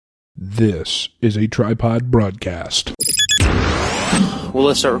This is a Tripod broadcast. Well,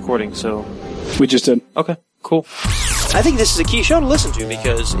 let's start recording, so... We just did. Okay, cool. I think this is a key show to listen to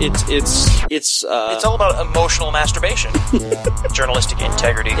because it's all about emotional masturbation. Journalistic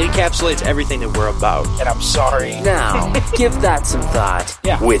integrity. It encapsulates everything that we're about. And I'm sorry. Now, give that some thought.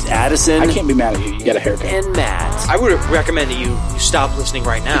 Yeah. With Addison. I can't be mad at you. You got a haircut. And Matt. I would recommend that you stop listening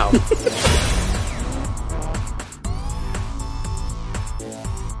right now.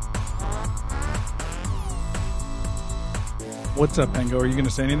 What's up, Pango? Are you going to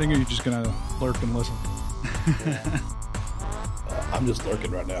say anything, or are you just going to lurk and listen? I'm just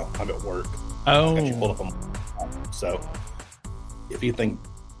lurking right now. I'm at work. Oh. I got you pulled up on, so if anything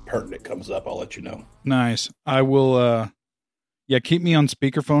pertinent comes up, I'll let you know. Nice. I will. Keep me on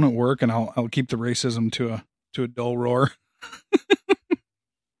speakerphone at work, and I'll keep the racism to a dull roar.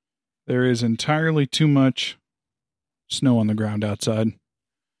 There is entirely too much snow on the ground outside.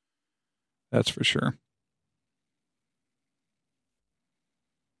 That's for sure.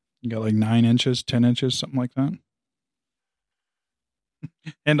 You got like 9 inches, 10 inches, something like that.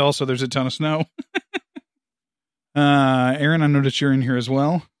 And also there's a ton of snow. Aaron, I noticed you're in here as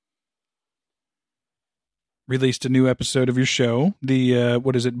well. Released a new episode of your show. The,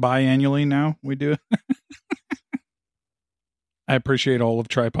 what is it, biannually now we do it? I appreciate all of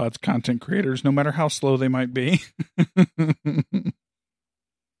Tripod's content creators, no matter how slow they might be.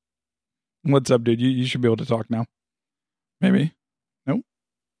 What's up, dude? You should be able to talk now. Maybe. Nope.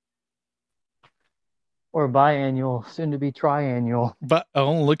 Or biannual, soon to be triannual. But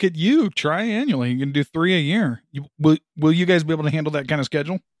look at you, triannually. You can do 3 a year. Will you guys be able to handle that kind of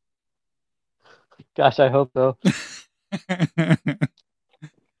schedule? Gosh, I hope so.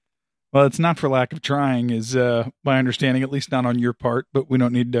 Well, it's not for lack of trying, is my understanding, at least not on your part. But we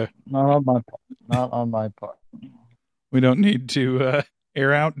don't need to. Not on my part. Not on my part. We don't need to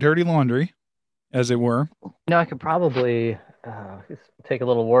air out dirty laundry, as it were. I could probably take a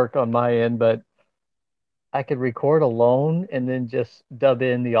little work on my end, but I could record alone and then just dub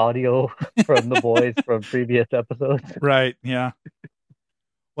in the audio from the boys from previous episodes. Right. Yeah.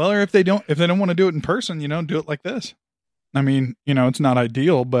 Well, or if they don't want to do it in person, do it like this. I mean, it's not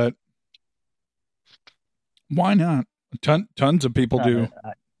ideal, but why not? Tons of people do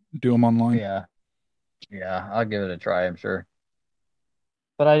them online. Yeah. I'll give it a try, I'm sure.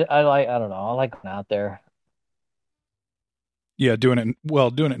 But I don't know. I like going out there. Yeah. Doing it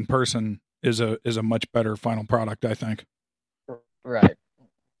in person is a much better final product, I think. Right.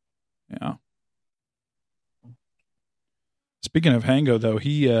 Yeah. Speaking of Hango, though,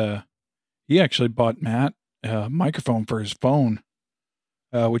 he actually bought Matt a microphone for his phone,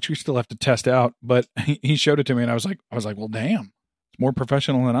 which we still have to test out. But he showed it to me, and I was like, well, damn, it's more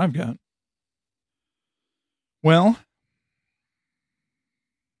professional than I've got. Well,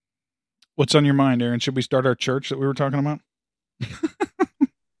 what's on your mind, Aaron? Should we start our church that we were talking about?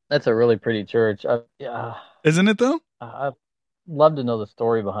 That's a really pretty church. Isn't it, though? I'd love to know the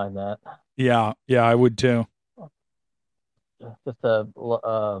story behind that. Yeah, I would, too. Just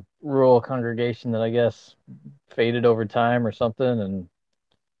a rural congregation that I guess faded over time or something, and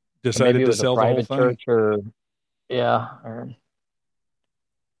decided to sell the whole thing. Church,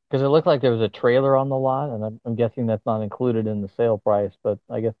 because it looked like there was a trailer on the lot, and I'm guessing that's not included in the sale price. But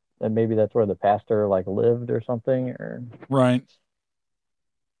I guess that maybe that's where the pastor lived or something, or right.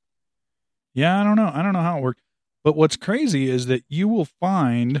 Yeah, I don't know how it worked. But what's crazy is that you will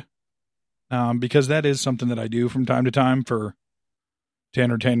find, because that is something that I do from time to time to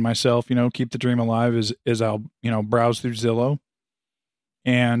entertain myself, keep the dream alive, is I'll, browse through Zillow,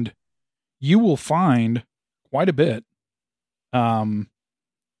 and you will find quite a bit,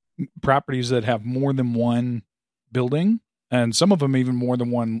 properties that have more than one building, and some of them even more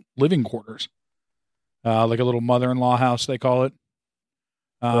than one living quarters, like a little mother-in-law house, they call it.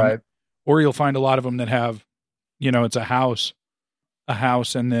 Right. Or you'll find a lot of them that have, it's a house,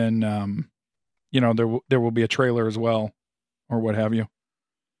 and then, there will be a trailer as well, or what have you.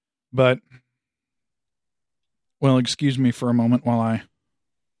 But, well, excuse me for a moment while I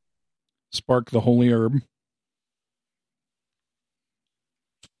spark the holy herb.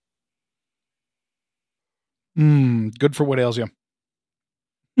 Good for what ails you.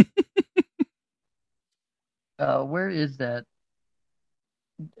 Where is that?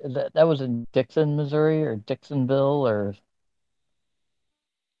 That was in Dixon, Missouri, or Dixonville, or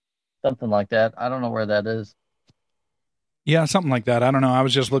something like that. I don't know where that is. Yeah, something like that. I don't know. I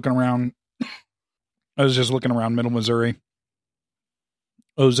was just looking around Middle Missouri.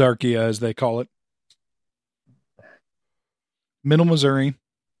 Ozarkia, as they call it. Middle Missouri,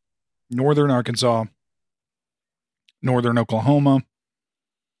 Northern Arkansas, Northern Oklahoma,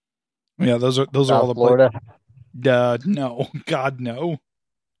 Yeah, those are all South the Florida. No, God, no.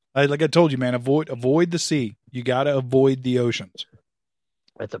 Like I told you, man, avoid the sea. You got to avoid the oceans.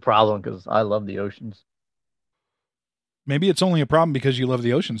 It's a problem because I love the oceans. Maybe it's only a problem because you love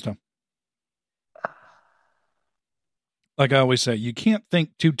the oceans, though. Like I always say, you can't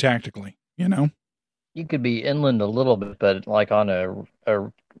think too tactically, you know? You could be inland a little bit, but like on a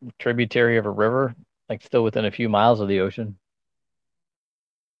tributary of a river, like still within a few miles of the ocean.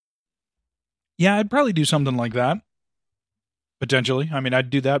 Yeah, I'd probably do something like that. Potentially. I mean, I'd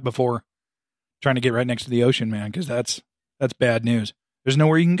do that before trying to get right next to the ocean, man, because that's bad news. There's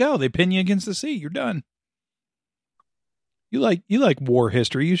nowhere you can go. They pin you against the sea. You're done. You like war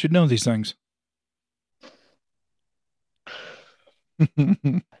history. You should know these things.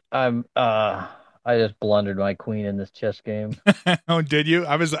 I just blundered my queen in this chess game. Oh, did you?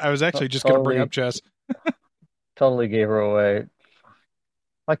 I was actually just going to bring up chess. Totally gave her away.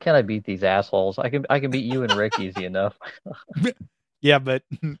 Why can't I beat these assholes? I can beat you and Rick easy enough. Yeah, but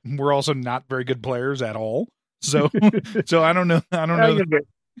we're also not very good players at all. So I don't know.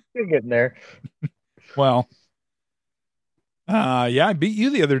 You're getting there. Well, yeah, I beat you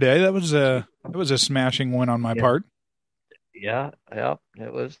the other day. That was a smashing win on my part. Yeah,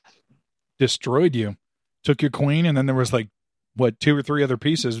 it was. Destroyed you. Took your queen, and then there was like, what, 2 or 3 other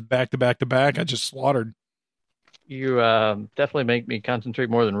pieces back to back to back. I just slaughtered. You definitely make me concentrate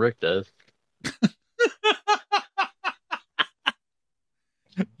more than Rick does.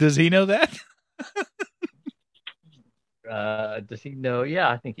 Does he know that? Does he know? Yeah,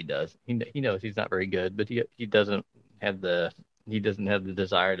 I think he does. He knows he's not very good, but he doesn't have the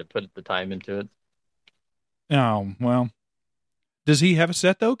desire to put the time into it. Oh, well. Does he have a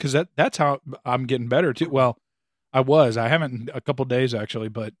set though? Because that's how I'm getting better too. Well, I haven't in a couple days actually,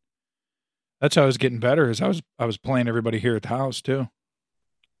 but that's how I was getting better. Is I was playing everybody here at the house too.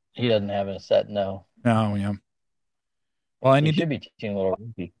 He doesn't have a set, no. Oh yeah. Well, He should be teaching little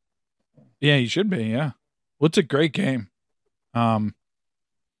Ricky. Yeah, he should be. Yeah. Well, it's a great game. And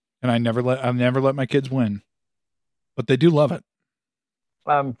I've never let my kids win, but they do love it.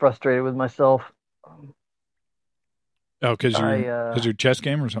 I'm frustrated with myself. Oh, because you're chess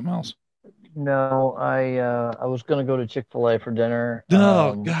game or something else? No, I was gonna go to Chick-fil-A for dinner.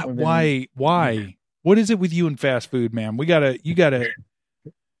 Oh God, why? What is it with you and fast food, man? You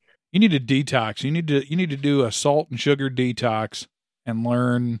need to detox. You need to do a salt and sugar detox and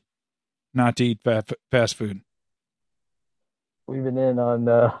learn not to eat fast food. We've been in on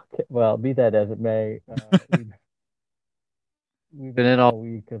well, be that as it may. We've been in all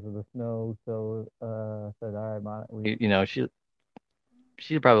week because of the snow, so I said, all right, Mom.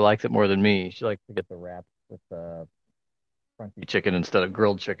 She probably likes it more than me. She likes to get the wraps with crunchy chicken instead of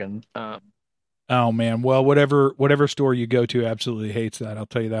grilled chicken. Oh man, well whatever store you go to absolutely hates that. I'll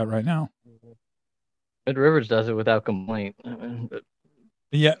tell you that right now. Mid Rivers does it without complaint.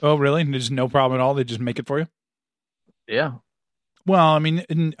 Yeah. Oh really? There's no problem at all. They just make it for you. Yeah. Well, I mean,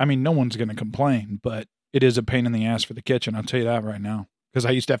 no one's going to complain, but it is a pain in the ass for the kitchen. I'll tell you that right now, because I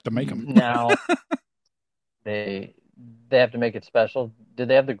used to have to make them. Now they have to make it special. Did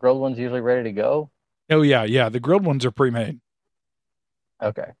they have the grilled ones usually ready to go? Oh yeah. The grilled ones are pre-made.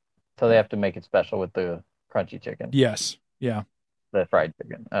 Okay, so they have to make it special with the crunchy chicken. Yes. Yeah. The fried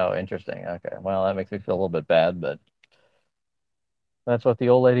chicken. Oh, interesting. Okay, well that makes me feel a little bit bad, but that's what the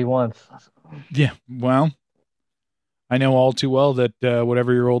old lady wants. Yeah. Well, I know all too well that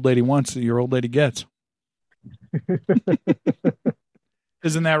whatever your old lady wants, your old lady gets.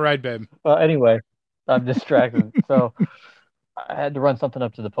 Isn't that right, babe? Well, anyway, I'm distracted. So I had to run something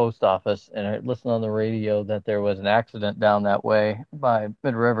up to the post office, and I listened on the radio that there was an accident down that way by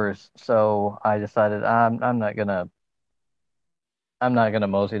Mid Rivers. So I decided I'm not gonna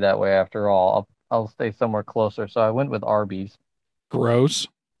mosey that way after all. I'll stay somewhere closer. So I went with Arby's. Gross.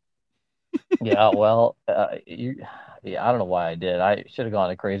 Yeah, well, I don't know why I did. I should have gone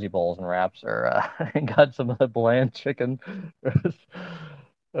to Crazy Bowls and Wraps or got some of the bland chicken.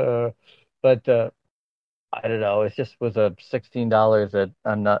 But I don't know. It just was a $16 that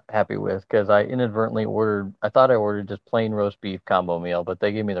I'm not happy with because I inadvertently ordered. I thought I ordered just plain roast beef combo meal, but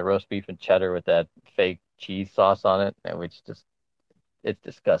they gave me the roast beef and cheddar with that fake cheese sauce on it, and which just it's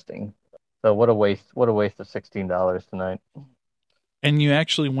disgusting. So what a waste! What a waste of $16 tonight. And you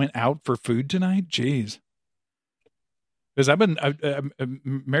actually went out for food tonight? Jeez. Because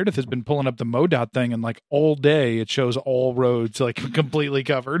Meredith has been pulling up the MoDOT thing, and like all day it shows all roads like completely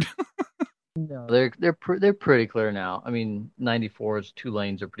covered. No, they're pretty clear now. I mean, 94's 2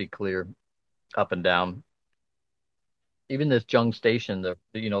 lanes are pretty clear, up and down. Even this Jung Station, the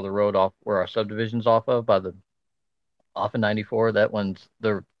road off where our subdivision's off of by the Off of 94, that one's,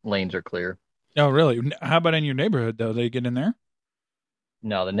 the lanes are clear. Oh, really? How about in your neighborhood, though? They get in there?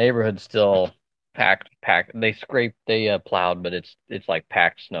 No, the neighborhood's still packed. They scraped, they plowed, but it's like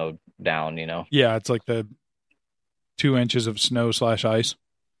packed snow down, you know? Yeah, it's like the 2 inches of snow/ice.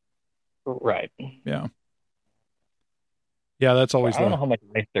 Right. Yeah. Yeah, that's always I don't know how much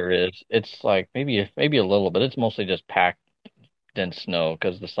ice there is. It's like maybe a little bit. It's mostly just packed dense snow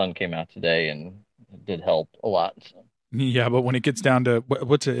because the sun came out today and it did help a lot. So. Yeah, but when it gets down to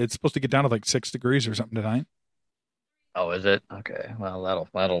what's it? It's supposed to get down to like 6 degrees or something tonight. Oh, is it? Okay. Well, that'll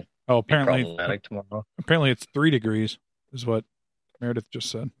Oh, be apparently problematic tomorrow. apparently it's 3 degrees is what Meredith just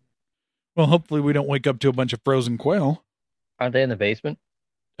said. Well, hopefully we don't wake up to a bunch of frozen quail. Aren't they in the basement?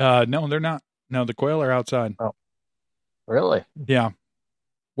 No, they're not. No, the quail are outside. Oh, really? Yeah.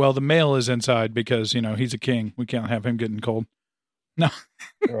 Well, the male is inside because, he's a king. We can't have him getting cold. No.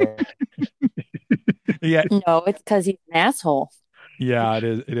 Yeah. No, it's because he's an asshole. Yeah, it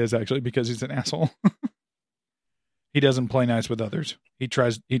is. It is actually because he's an asshole. He doesn't play nice with others. He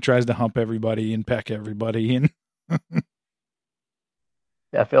tries to hump everybody and peck everybody. And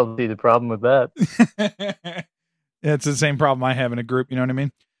I failed to see the problem with that. it's the same problem I have in a group. You know what I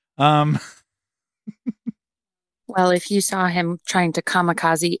mean? Well, if you saw him trying to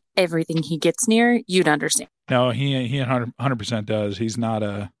kamikaze everything he gets near, you'd understand. No, he 100% does. He's not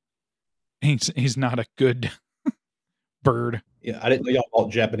a good bird. Yeah, I didn't know y'all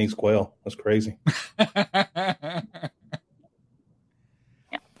bought Japanese quail. That's crazy.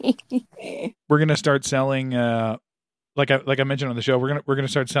 We're gonna start selling, like I mentioned on the show. We're gonna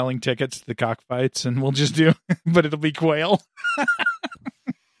start selling tickets to the cockfights, and we'll just do, but it'll be quail.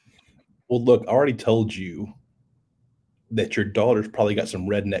 Well, look, I already told you that your daughter's probably got some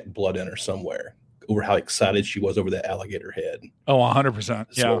redneck blood in her somewhere over how excited she was over that alligator head. Oh, 100%.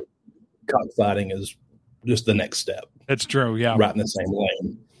 Yeah. So cockfighting is just the next step. It's true. Yeah. Right in the same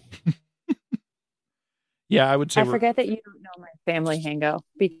lane. Yeah, I would say. I forget that you don't know my family, Hango,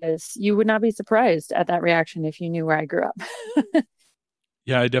 because you would not be surprised at that reaction if you knew where I grew up.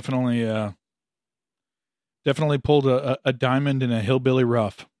 Yeah, I definitely pulled a diamond in a hillbilly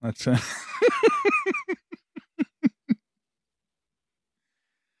rough. That's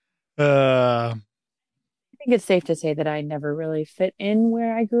I think it's safe to say that I never really fit in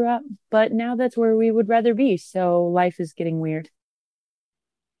where I grew up, but now that's where we would rather be. So life is getting weird.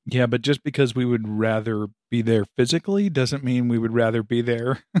 Yeah, but just because we would rather be there physically doesn't mean we would rather be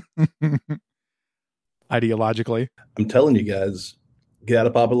there ideologically. I'm telling you guys, get out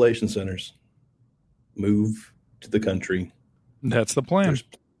of population centers. Move to the country. That's the plan. There's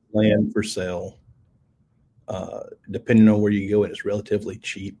land for sale. Depending on where you go, and it's relatively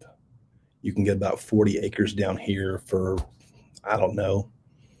cheap. You can get about 40 acres down here for, I don't know,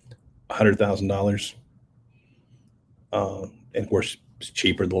 $100,000. And of course, it's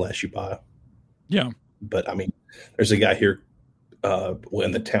cheaper the less you buy. Yeah. But I mean, there's a guy here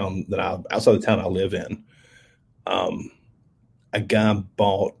in the town outside the town I live in. A guy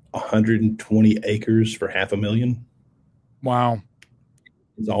bought 120 acres for $500,000. Wow.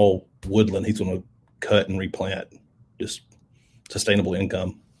 It's all woodland. He's going to cut and replant, just sustainable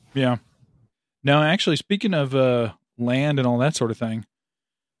income. Yeah. Now, actually, speaking of land and all that sort of thing,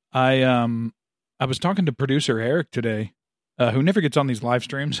 I was talking to producer Eric today, who never gets on these live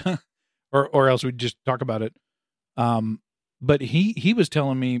streams, or else we'd just talk about it. But he was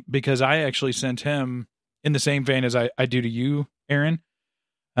telling me, because I actually sent him in the same vein as I do to you, Aaron.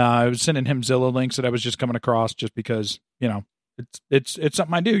 I was sending him Zillow links that I was just coming across, just because it's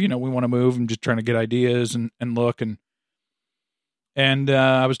something I do. We want to move and just trying to get ideas and look and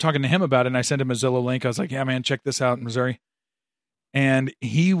I was talking to him about it, and I sent him a Zillow link. I was like, yeah, man, check this out in Missouri. And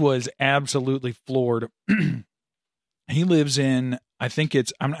he was absolutely floored. He lives in, I think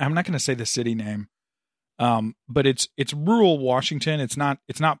I'm not going to say the city name, but it's rural Washington. It's not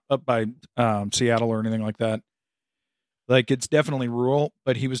up by Seattle or anything like that. Like, it's definitely rural,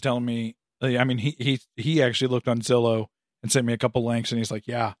 but he was telling me, I mean, he actually looked on Zillow and sent me a couple links, and he's like,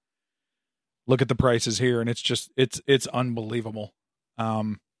 yeah, look at the prices here. And it's just, it's unbelievable.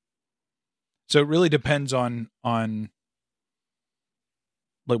 So it really depends on like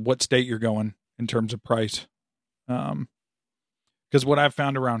what state you're going in terms of price. Because what I've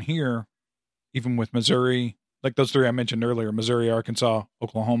found around here, even with Missouri, like those three I mentioned earlier, Missouri, Arkansas,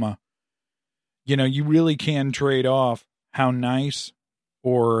 Oklahoma, you really can trade off how nice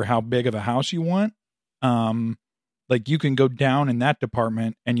or how big of a house you want. Like, you can go down in that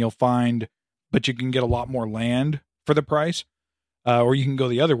department and you'll find, but you can get a lot more land for the price. Or you can go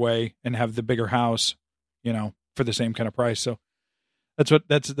the other way and have the bigger house, for the same kind of price. So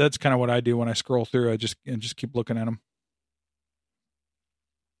that's kind of what I do when I scroll through. I just keep looking at them.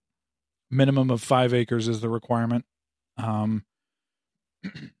 minimum of 5 acres is the requirement.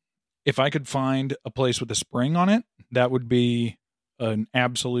 If I could find a place with a spring on it, that would be an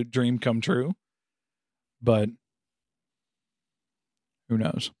absolute dream come true. But who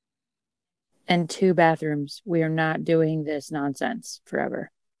knows? And 2 bathrooms. We are not doing this nonsense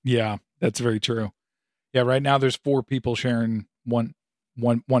forever. Yeah, that's very true. Yeah, right now there's 4 people sharing one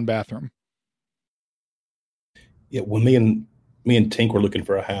bathroom. Yeah, when me and Tink were looking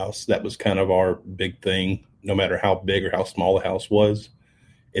for a house, that was kind of our big thing. No matter how big or how small the house was,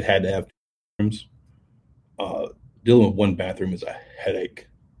 it had to have 2 rooms. Dealing with 1 bathroom is a headache.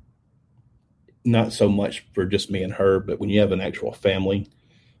 Not so much for just me and her, but when you have an actual family,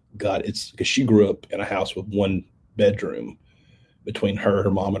 God, it's because she grew up in a house with 1 bedroom between her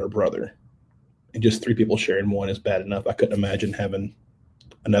mom, and her brother. And just 3 people sharing one is bad enough. I couldn't imagine having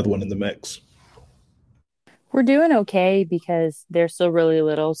another one in the mix. We're doing okay because they're still really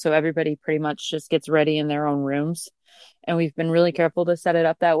little, so everybody pretty much just gets ready in their own rooms. And we've been really careful to set it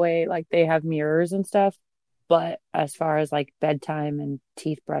up that way. Like they have mirrors and stuff. But as far as like bedtime and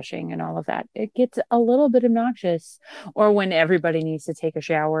teeth brushing and all of that, it gets a little bit obnoxious. Or when everybody needs to take a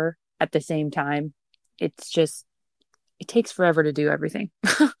shower at the same time, it's just, it takes forever to do everything.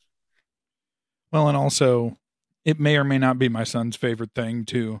 Well, and also, it may or may not be my son's favorite thing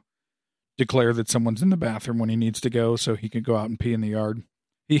to declare that someone's in the bathroom when he needs to go so he can go out and pee in the yard.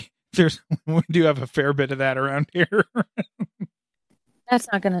 We do have a fair bit of that around here. That's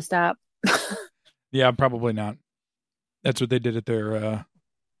not going to stop. Yeah, probably not. That's what they did at their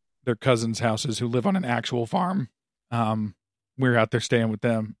cousins' houses who live on an actual farm. We were out there staying with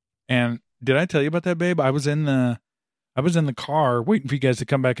them. And did I tell you about that, babe? I was in the car waiting for you guys to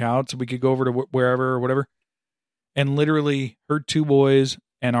come back out so we could go over to wherever or whatever. And literally her 2 boys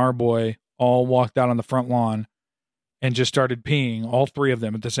and our boy all walked out on the front lawn and just started peeing, all 3 of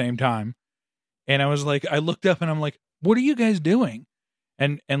them at the same time. And I was like, I looked up and I'm like, what are you guys doing?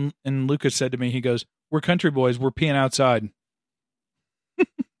 And Lucas said to me, he goes, we're country boys. We're peeing outside.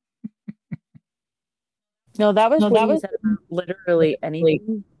 No, that was literally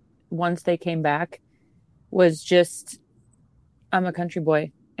anything. Once they came back was just, I'm a country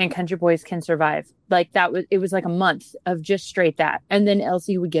boy and country boys can survive. Like it was like a month of just straight that. And then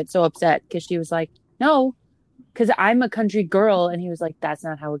Elsie would get so upset because she was like, no, because I'm a country girl. And he was like, that's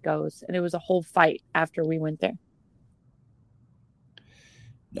not how it goes. And it was a whole fight after we went there.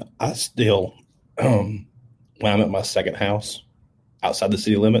 No, I still, when I'm at my second house outside the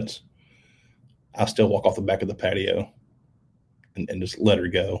city limits, I still walk off the back of the patio and just let her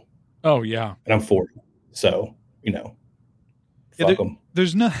go. Oh, yeah. And I'm 40. So, fuck them.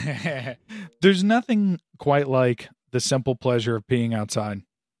 There's nothing quite like the simple pleasure of peeing outside.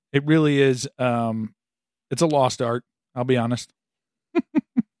 It really is. It's a lost art. I'll be honest.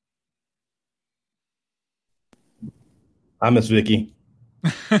 I miss Vicky.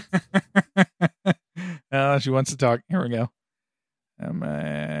 She wants to talk. Here we go.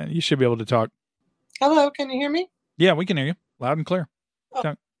 You should be able to talk. Hello, can you hear me? Yeah, we can hear you loud and clear.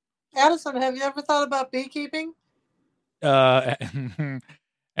 Oh. Addison, have you ever thought about beekeeping?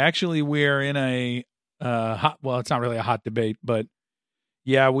 Actually, we're in a hot. Well, it's not really a hot debate, but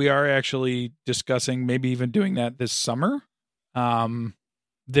yeah, we are actually discussing maybe even doing that this summer.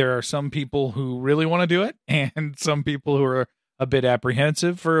 There are some people who really want to do it, and some people who are a bit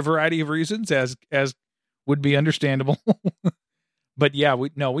apprehensive for a variety of reasons, as would be understandable. But yeah,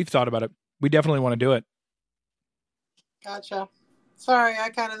 we've thought about it. We definitely want to do it. Gotcha. Sorry, I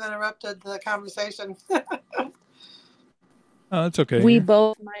kind of interrupted the conversation. Oh, that's okay. We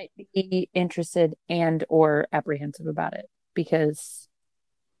both might be interested and or apprehensive about it because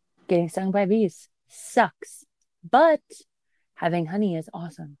getting stung by bees sucks. But having honey is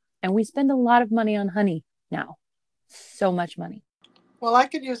awesome. And we spend a lot of money on honey now. So much money. Well, I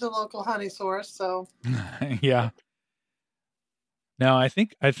could use a local honey source, so. Yeah. No, I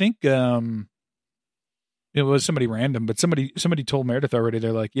think it was somebody random, but somebody told Meredith already.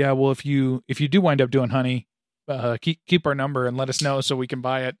 They're like, yeah, well, if you do wind up doing honey, keep our number and let us know so we can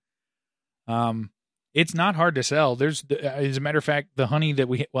buy it. It's not hard to sell. As a matter of fact, the honey that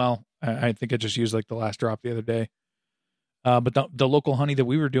I think I just used like the last drop the other day. But the local honey that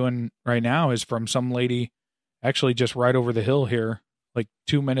we were doing right now is from some lady actually just right over the hill here, like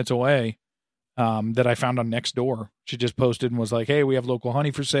 2 minutes away, that I found on Nextdoor. She just posted and was like, hey, we have local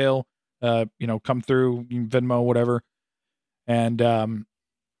honey for sale. Come through, Venmo, whatever. And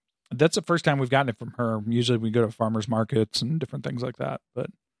that's the first time we've gotten it from her. Usually we go to farmers markets and different things like that. But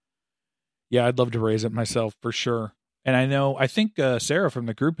yeah, I'd love to raise it myself for sure. And I think Sarah from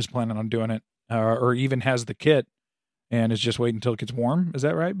the group is planning on doing it, or even has the kit and is just waiting until it gets warm. Is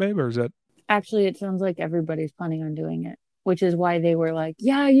that right, babe? Or is that Actually, it sounds like everybody's planning on doing it, which is why they were like,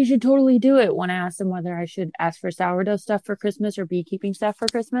 yeah, you should totally do it when I asked them whether I should ask for sourdough stuff for Christmas or beekeeping stuff for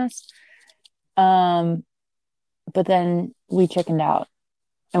Christmas. But then we chickened out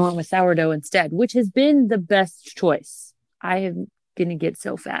and went with sourdough instead, which has been the best choice. I am going to get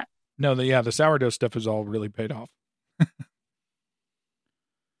so fat. No, the sourdough stuff has all really paid off.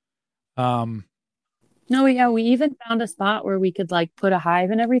 No, yeah, we even found a spot where we could like put a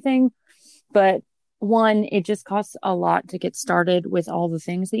hive and everything. But one, it just costs a lot to get started with all the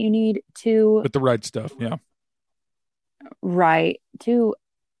things that you need. Two, With the right stuff, yeah. right. Two,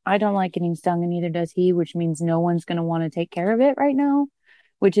 I don't like getting stung, and neither does he, which means no one's going to want to take care of it right now,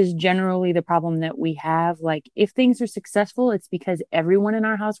 which is generally the problem that we have. Like, if things are successful, it's because everyone in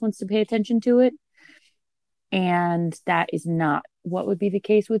our house wants to pay attention to it. And that is not what would be the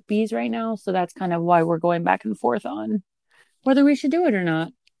case with bees right now. So that's kind of why we're going back and forth on whether we should do it or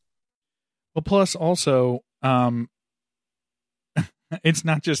not. Well, plus also, it's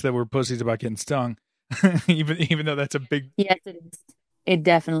not just that we're pussies about getting stung, even though that's a big. Yes, it is. It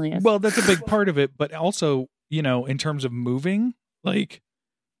definitely is. Well, that's a big part of it, but also, in terms of moving, like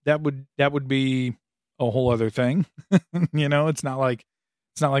that would be a whole other thing. It's not like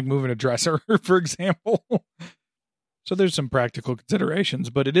moving a dresser, for example. So there's some practical considerations,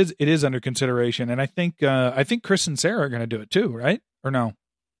 but it is under consideration, and I think Chris and Sarah are going to do it too, right? Or no?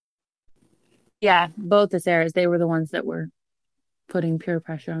 Yeah, both the Sarahs, they were the ones that were putting peer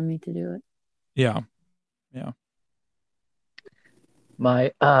pressure on me to do it. Yeah.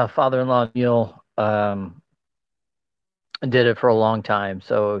 My father-in-law, Neil, did it for a long time.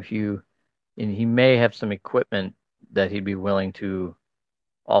 So he may have some equipment that he'd be willing to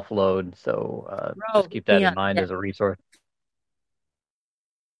offload. So just keep that in mind as a resource.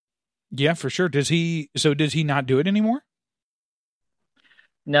 Yeah, for sure. Does he not do it anymore?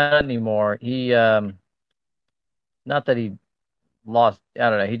 Not anymore. He, not that he lost, I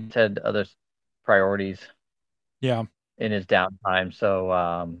don't know. He just had other priorities. Yeah. In his downtime.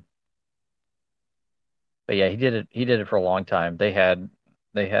 So, but yeah, he did it for a long time. They had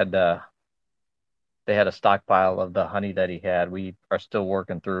a stockpile of the honey that he had. We are still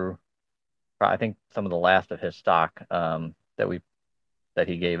working through, I think, some of the last of his stock, that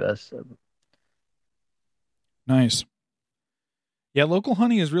he gave us. Nice. Yeah, local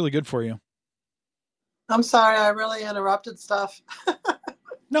honey is really good for you. I'm sorry, I really interrupted stuff.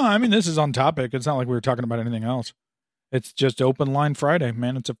 No, I mean, this is on topic. It's not like we were talking about anything else. It's just Open Line Friday,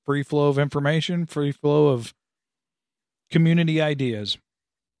 man. It's a free flow of information, free flow of community ideas.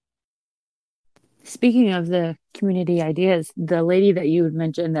 Speaking of the community ideas, the lady that you had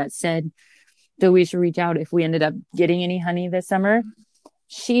mentioned that said that we should reach out if we ended up getting any honey this summer,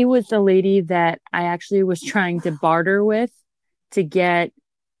 she was the lady that I actually was trying to barter with to get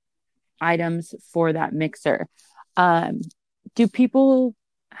items for that mixer. How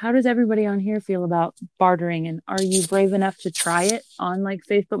does everybody on here feel about bartering? And are you brave enough to try it on like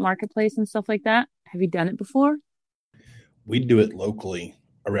Facebook Marketplace and stuff like that? Have you done it before? We do it locally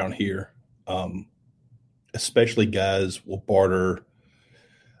around here. Especially guys will barter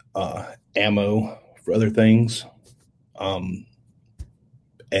ammo for other things,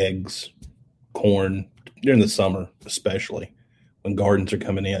 eggs, corn during the summer, especially when gardens are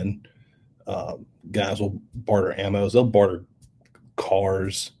coming in. Guys will barter ammos. They'll barter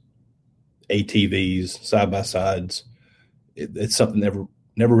cars, ATVs, side-by-sides. It's something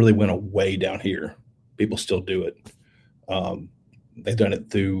never really went away down here. People still do it. They've done it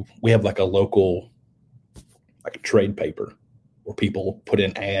through, we have like a local, like a trade paper where people put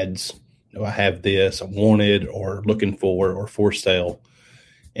in ads. I have this, I'm wanted or looking for or for sale.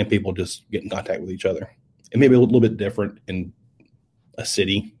 And people just get in contact with each other. It may be a little bit different in a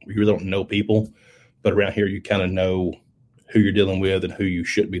city where you really don't know people, but around here you kind of know who you're dealing with and who you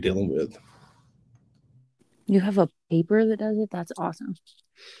should be dealing with. You have a paper that does it? That's awesome.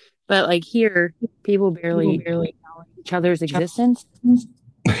 But like here, people barely know each other's existence.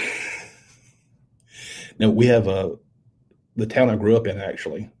 Now we have the town I grew up in,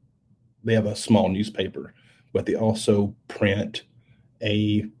 actually, they have a small newspaper, but they also print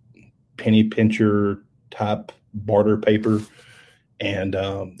a penny pincher type barter paper. And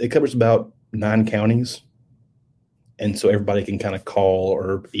it covers about 9 counties. And so everybody can kind of call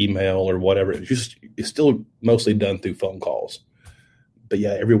or email or whatever. It's still mostly done through phone calls. But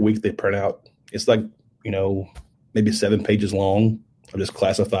yeah, every week they print out, it's like, maybe 7 pages long of just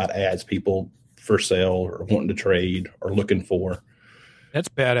classified ads, people for sale or wanting to trade or looking for. That's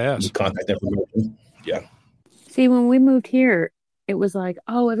badass. Contact information. Yeah. See, when we moved here, it was like,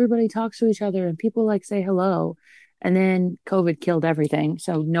 oh, everybody talks to each other and people like say hello. And then COVID killed everything.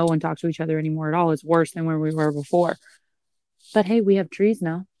 So no one talks to each other anymore at all. It's worse than where we were before. But hey, we have trees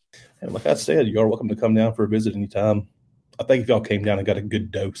now. And like I said, you're welcome to come down for a visit anytime. I think if y'all came down and got a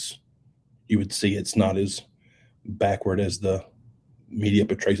good dose, you would see it's not as backward as the media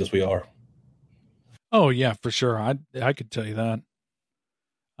portrays us we are. Oh yeah, for sure. I could tell you that.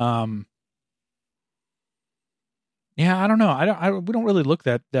 Yeah, I don't know. We don't really look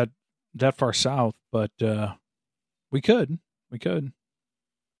that far south, but we could.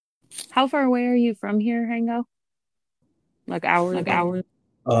 How far away are you from here, Hango? Like hours?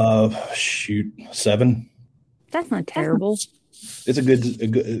 Shoot, 7. That's not terrible. It's a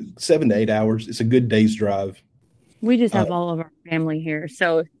good 7 to 8 hours. It's a good day's drive. We just have all of our family here,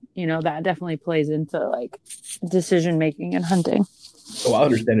 so that definitely plays into like decision making and hunting. Oh, I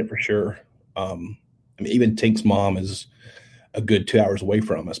understand it for sure. I mean, even Tink's mom is a good 2 hours away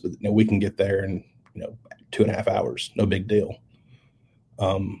from us, but we can get there in 2.5 hours. No big deal.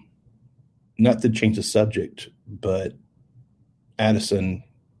 Not to change the subject, but Addison,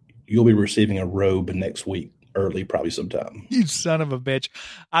 you'll be receiving a robe next week, early, probably sometime. You son of a bitch!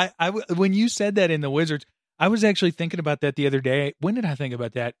 When you said that in the Wizards, I was actually thinking about that the other day. When did I think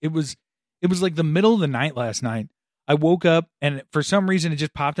about that? It was like the middle of the night last night. I woke up and for some reason it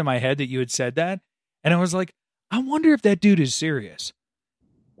just popped in my head that you had said that, and I was like, I wonder if that dude is serious.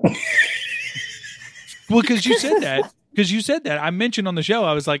 Well, because you said that. I mentioned on the show,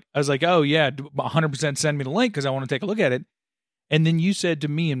 I was like, oh yeah, 100% send me the link because I want to take a look at it. And then you said to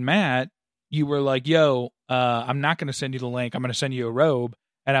me and Matt, you were like, yo, I'm not going to send you the link. I'm going to send you a robe.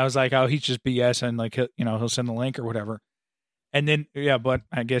 And I was like, oh, he's just BSing. Like, he'll send the link or whatever. And then, yeah, but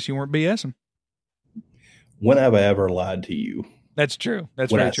I guess you weren't BSing. When have I ever lied to you? That's true.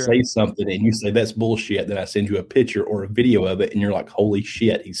 That's when very I true. say something and you say that's bullshit, then I send you a picture or a video of it, and you're like, "Holy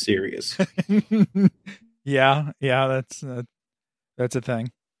shit, he's serious." yeah, that's a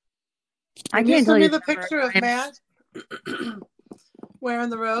thing. I Can you send me the picture of Matt wearing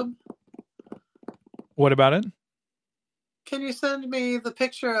the robe? What about it? Can you send me the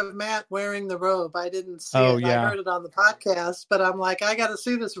picture of Matt wearing the robe? I didn't see Oh, it. yeah. I heard it on the podcast, but I'm like, I got to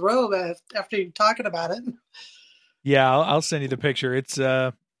see this robe after you talking about it. Yeah, I'll send you the picture.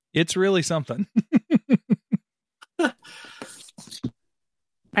 It's really something.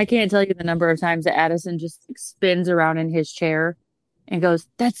 I can't tell you the number of times that Addison just spins around in his chair and goes,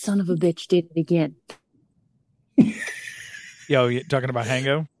 "That son of a bitch did it again." Yo, you talking about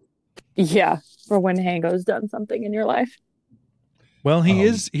Hango? Yeah, for when Hango's done something in your life. Well, he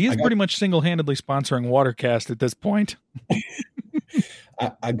is pretty much single-handedly sponsoring Watercast at this point.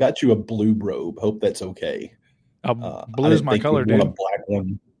 I got you a blue robe. Hope that's okay. Blue is my color, dude. A black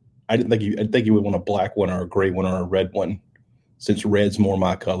one. I didn't think you would want a black one or a gray one or a red one, since red's more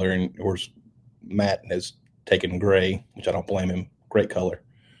my color, and of course Matt has taken gray, which I don't blame him. Great color.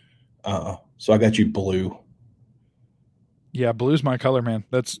 So I got you blue. Yeah, blue's my color, man.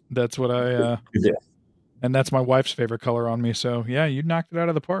 That's what I yeah. And that's my wife's favorite color on me. So yeah, you knocked it out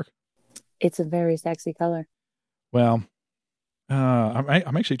of the park. It's a very sexy color. Well,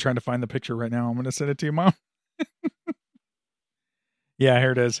 I'm actually trying to find the picture right now. I'm going to send it to you, Mom. Yeah,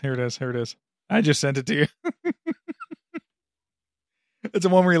 here it is. I just sent it to you. It's the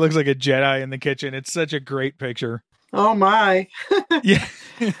one where he looks like a Jedi in the kitchen. It's such a great picture. Oh my. Yeah.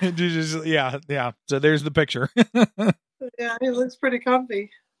 Yeah. So there's the picture. Yeah, he looks pretty comfy.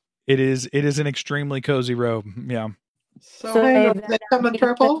 It is an extremely cozy robe. Yeah. So they come in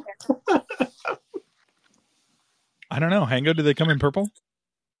purple? I don't know. Hango, do they come in purple?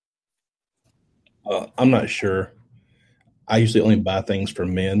 I'm not sure. I usually only buy things for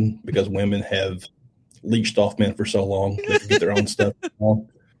men because women have leached off men for so long they can get their own stuff. So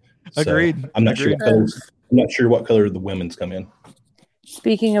Agreed. I'm not sure. I'm not sure what color the women's come in.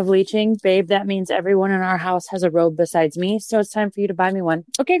 Speaking of leeching, babe, that means everyone in our house has a robe besides me, so it's time for you to buy me one.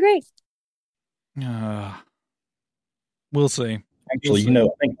 Okay, great. We'll see. Actually, I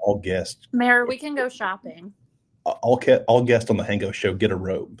think all guests. Mary, we can go shopping. All guests on the Hango show get a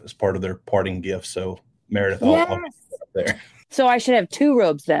robe as part of their parting gift. So Meredith, I'll put it up there. So I should have 2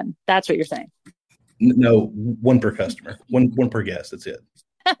 robes then. That's what you're saying. No, one per customer, one per guest. That's it.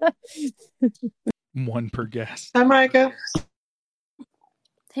 One per guest. Hi, Micah.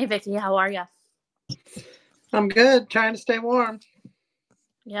 Hey, Vicky, how are you? I'm good. Trying to stay warm.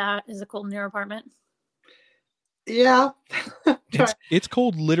 Yeah, is it cold in your apartment? Yeah. It's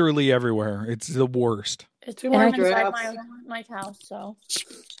cold literally everywhere. It's the worst. It's warm inside my house, so.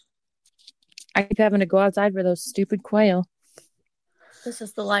 I keep having to go outside for those stupid quail. This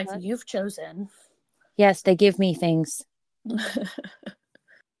is the life you've chosen. Yes, they give me things.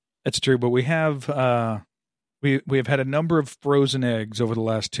 That's true, but we have we have had a number of frozen eggs over the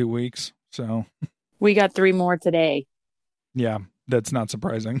last 2 weeks. So we got 3 more today. Yeah, that's not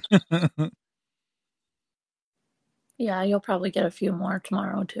surprising. Yeah, you'll probably get a few more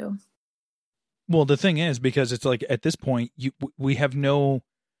tomorrow too. Well, the thing is, because it's like at this point, we have no,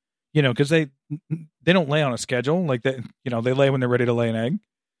 because they don't lay on a schedule like that. They lay when they're ready to lay an egg.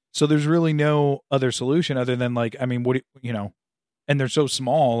 So there's really no other solution other than and they're so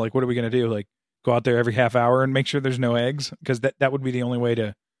small. Like, what are we going to do? Like, go out there every half hour and make sure there's no eggs? Because that would be the only way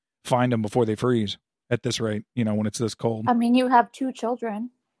to find them before they freeze at this rate, when it's this cold. I mean, you have 2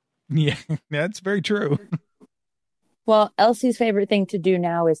 children. Yeah, that's very true. Well, Elsie's favorite thing to do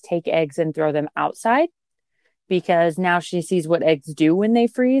now is take eggs and throw them outside, because now she sees what eggs do when they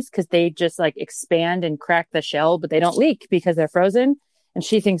freeze, because they just like expand and crack the shell, but they don't leak because they're frozen. And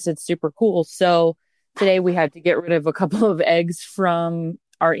she thinks it's super cool. So today we had to get rid of a couple of eggs from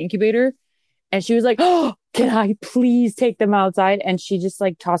our incubator. And she was like, "Oh, can I please take them outside?" And she just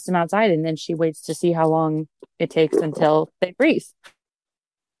like tossed them outside. And then she waits to see how long it takes until they freeze.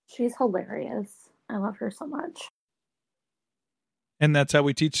 She's hilarious. I love her so much. And that's how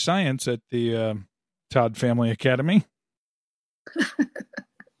we teach science at the Todd Family Academy.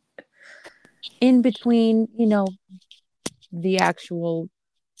 In between, the actual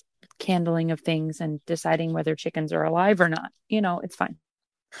candling of things and deciding whether chickens are alive or not, it's fine.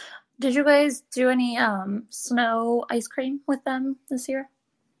 Did you guys do any snow ice cream with them this year?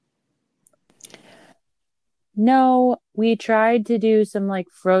 No, we tried to do some like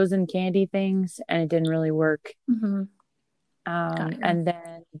frozen candy things and it didn't really work. Mm-hmm. And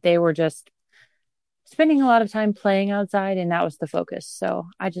then they were just spending a lot of time playing outside, and that was the focus. So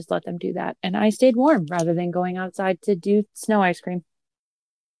I just let them do that. And I stayed warm rather than going outside to do snow ice cream.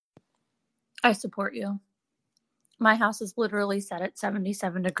 I support you. My house is literally set at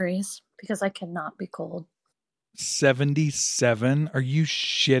 77 degrees because I cannot be cold. 77? Are you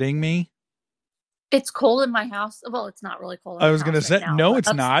shitting me? It's cold in my house. Well, it's not really cold. I was going to say, no,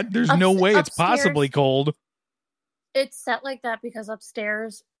 it's not. There's no way it's possibly cold. It's set like that because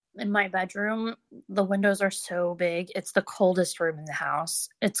upstairs in my bedroom, the windows are so big. It's the coldest room in the house.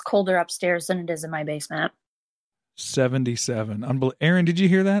 It's colder upstairs than it is in my basement. 77. Aaron, did you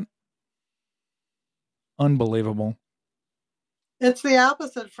hear that? Unbelievable. It's the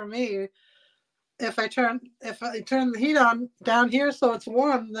opposite for me. If I turn the heat on down here so it's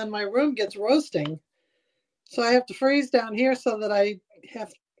warm, then my room gets roasting. So I have to freeze down here so that I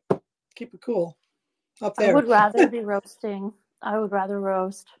have to keep it cool up there. I would rather be roasting. I would rather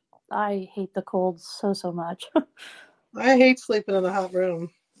roast. I hate the cold so much. I hate sleeping in a hot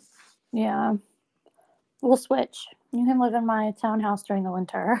room. Yeah. We'll switch. You can live in my townhouse during the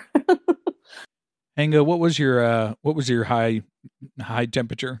winter. Hango, what was your high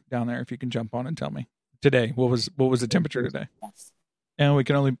temperature down there? If you can jump on and tell me today, what was the temperature today? Yes. And we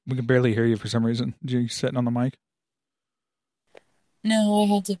can barely hear you for some reason. Did you sitting on the mic? No,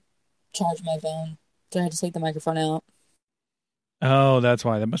 I had to charge my phone, so I had to take the microphone out. Oh, that's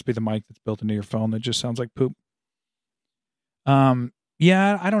why. That must be the mic that's built into your phone that just sounds like poop.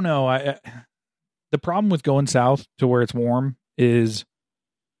 Yeah, I don't know. The problem with going south to where it's warm is,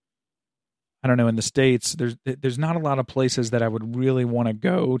 I don't know, in the States, there's not a lot of places that I would really want to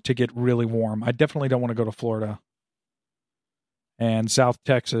go to get really warm. I definitely don't want to go to Florida and South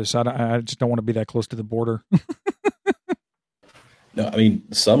Texas. I just don't want to be that close to the border. No, I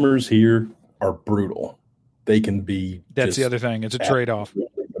mean, summers here are brutal. They can be. That's the other thing. It's a trade-off.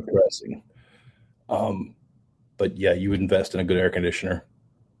 Depressing. But yeah, you would invest in a good air conditioner,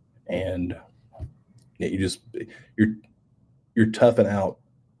 and you're toughing out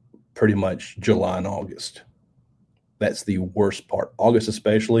pretty much July and August. That's the worst part. August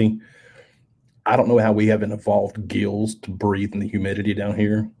especially. I don't know how we haven't evolved gills to breathe in the humidity down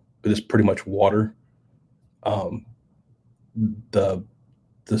here, but it's pretty much water.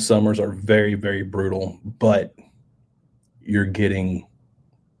 The summers are very, very brutal, but you're getting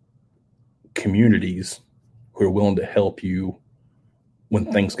communities who are willing to help you when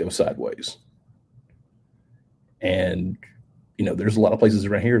things go sideways. And, there's a lot of places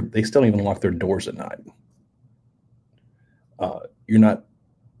around here, they still don't even lock their doors at night. You're not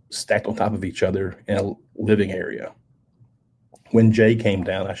stacked on top of each other in a living area. When Jay came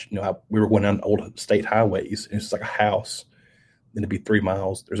down, we were going down old state highways, and it's like a house. Then it'd be 3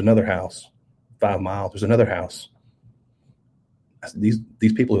 miles. There's another house. 5 miles. There's another house. These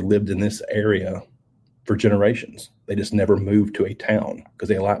people have lived in this area for generations. They just never moved to a town because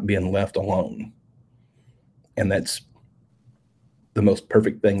they like being left alone. And that's the most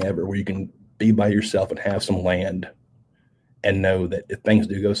perfect thing ever, where you can be by yourself and have some land and know that if things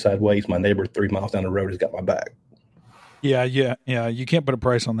do go sideways, my neighbor 3 miles down the road has got my back. Yeah. You can't put a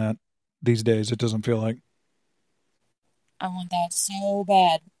price on that these days. It doesn't feel like. I want that so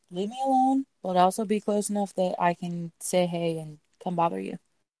bad. Leave me alone, but also be close enough that I can say hey and come bother you.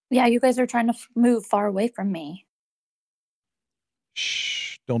 Yeah, you guys are trying to move far away from me.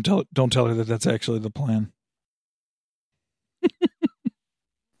 Shh! Don't tell her that that's actually the plan.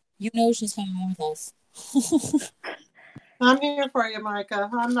 You know she's coming with us. I'm here for you, Micah.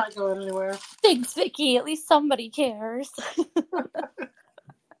 I'm not going anywhere. Thanks, Vicky. At least somebody cares.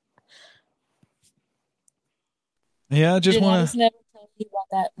 Yeah, I just Did want Alice never tell you about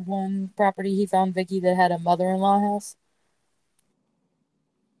that one property he found Vicky that had a mother-in-law house?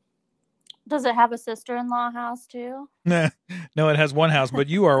 Does it have a sister-in-law house too? No, it has one house, but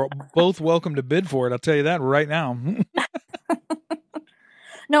you are both welcome to bid for it. I'll tell you that right now.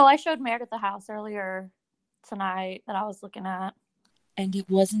 No, I showed Meredith the house earlier tonight that I was looking at. And it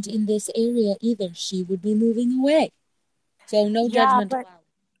wasn't in this area either. She would be moving away. So no judgment allowed.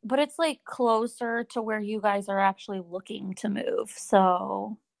 But it's like closer to where you guys are actually looking to move.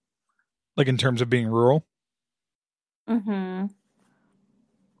 So, Like in terms of being rural? mm-hmm.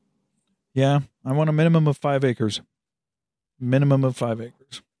 Yeah, I want a minimum of 5 acres. Minimum of 5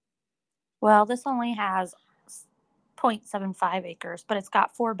 acres. Well, this only has 0.75 acres, but it's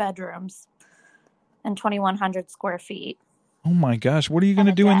got 4 bedrooms and 2,100 square feet. Oh my gosh, what are you going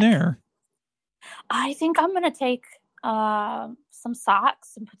to do in there? I think I'm going to take some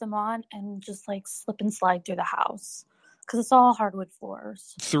socks and put them on and just like slip and slide through the house because it's all hardwood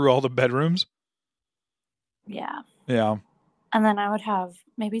floors. Through all the bedrooms? Yeah. Yeah. And then I would have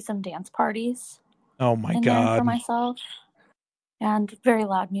maybe some dance parties. Oh my in there God. for myself. And very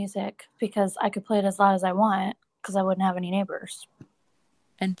loud music because I could play it as loud as I want because I wouldn't have any neighbors.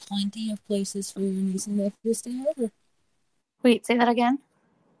 And plenty of places for your niece and nephew to stay over. Wait, say that again?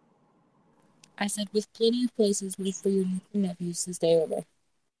 I said with plenty of places for your niece and nephews to stay over.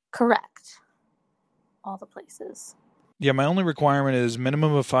 Correct. All the places. Yeah, my only requirement is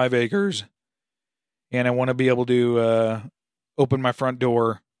minimum of 5 acres. And I want to be able to open my front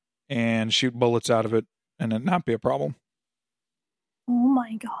door and shoot bullets out of it and it not be a problem. Oh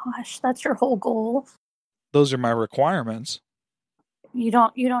my gosh, that's your whole goal. Those are my requirements. You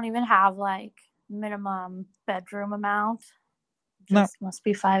don't even have like minimum bedroom amount. Just must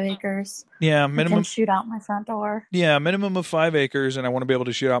be 5 acres. Yeah, I minimum. can shoot out my front door. Yeah, minimum of 5 acres, and I want to be able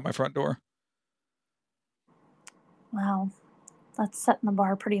to shoot out my front door. Wow, that's setting the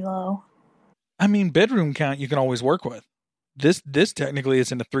bar pretty low. I mean, bedroom count you can always work with. This technically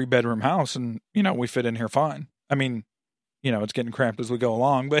is in a 3-bedroom house, and we fit in here fine. I mean, it's getting cramped as we go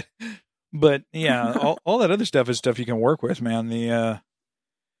along, but yeah, all that other stuff is stuff you can work with, man.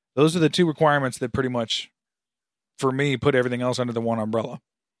 Those are the 2 requirements that pretty much, for me, put everything else under the one umbrella.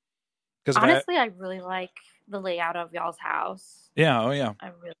 Because honestly, I really like the layout of y'all's house. Yeah, oh yeah. I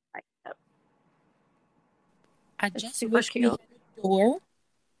really like it. I just wish we had a door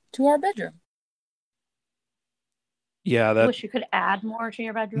to our bedroom. Yeah, that. Wish you could add more to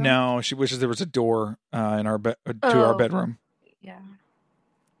your bedroom. No, she wishes there was a door in our to our bedroom. Yeah.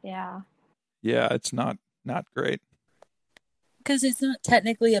 Yeah. Yeah, it's not great. Because it's not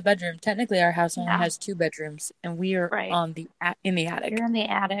technically a bedroom. Technically, our house only has 2 bedrooms, and we are in the attic. You're in the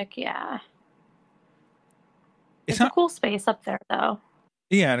attic, yeah. It's a cool space up there, though.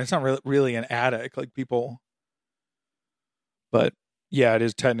 Yeah, and it's not really an attic like people. But yeah, it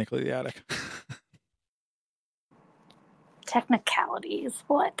is technically the attic. Technicalities,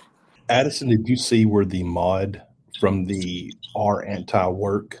 what? Addison, did you see where the mod from the R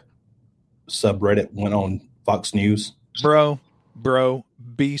Anti-Work subreddit went on Fox News? Bro,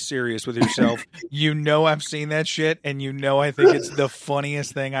 be serious with yourself. I've seen that shit, and I think it's the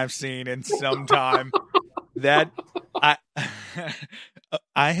funniest thing I've seen in some time. That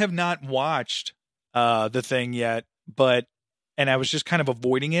I have not watched the thing yet, and I was just kind of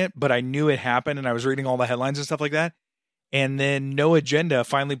avoiding it, but I knew it happened, and I was reading all the headlines and stuff like that. And then No Agenda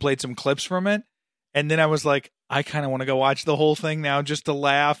finally played some clips from it, and then I was like, I kind of want to go watch the whole thing now just to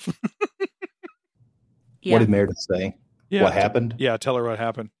laugh. Yeah. What did Meredith say? Yeah, what happened? Yeah, tell her what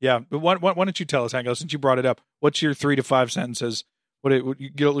happened. Yeah, but why don't you tell us, Hanko, since you brought it up? What's your 3 to 5 sentences?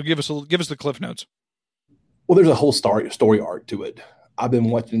 Give us the cliff notes. Well, there's a whole story arc to it. I've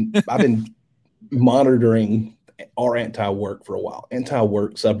been monitoring our Anti-Work for a while.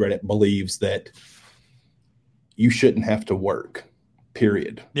 Anti-Work subreddit believes that you shouldn't have to work,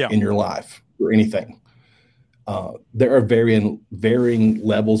 period, in your life or anything. There are varying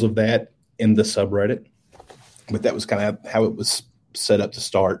levels of that in the subreddit, but that was kind of how it was set up to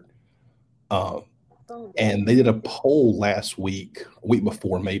start. And they did a poll last week, a week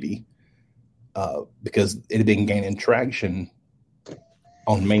before maybe, because it had been gaining traction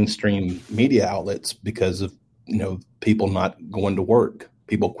on mainstream media outlets because of, people not going to work,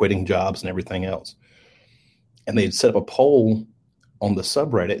 people quitting jobs and everything else. And they had set up a poll on the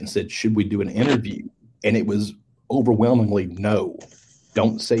subreddit and said, should we do an interview? And it was overwhelmingly no.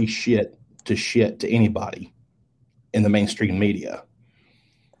 Don't say shit to anybody in the mainstream media.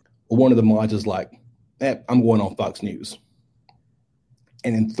 One of the mods is like, I'm going on Fox News.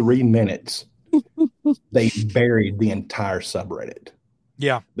 And in 3 minutes, they buried the entire subreddit.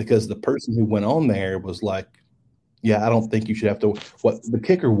 Yeah. Because the person who went on there was like, yeah, I don't think you should have to. What the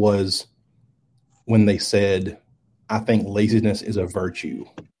kicker was when they said, I think laziness is a virtue.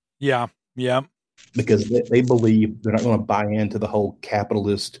 Yeah. Yeah. Because they believe they're not going to buy into the whole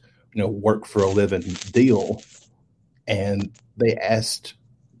capitalist, work for a living deal. And they asked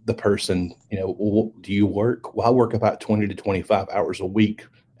the person, well, do you work? Well, I work about 20 to 25 hours a week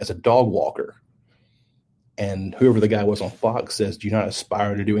as a dog walker. And whoever the guy was on Fox says, do you not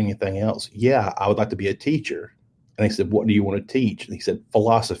aspire to do anything else? Yeah, I would like to be a teacher. And they said, what do you want to teach? And he said,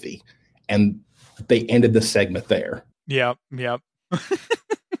 philosophy. And they ended the segment there. Yep. Yep.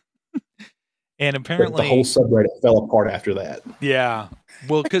 And apparently the whole subreddit fell apart after that. Yeah.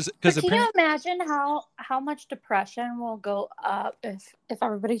 Well, because can you imagine how much depression will go up if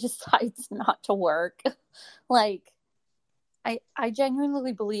everybody decides not to work? Like, I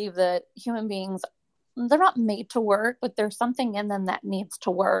genuinely believe that human beings, they're not made to work, but there's something in them that needs to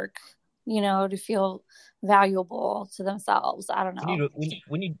work, to feel valuable to themselves. I don't know.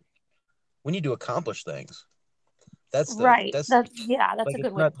 We need to accomplish things. That's right. That's a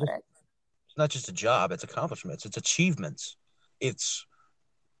good way to put it. It's not just a job; it's accomplishments, it's achievements, it's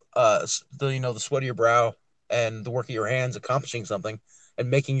the sweat of your brow and the work of your hands accomplishing something and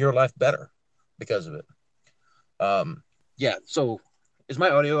making your life better because of it. Yeah. So, is my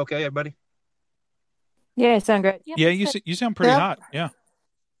audio okay, everybody? Yeah, it sounds great. Yeah, you sound pretty hot. Yeah.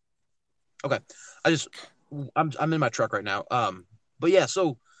 Okay. I'm in my truck right now. But yeah,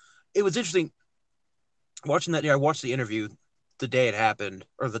 so it was interesting watching that. Yeah, I watched the interview the day it happened,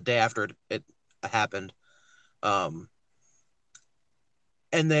 or the day after it happened. And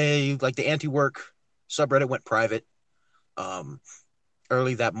the anti-work subreddit went private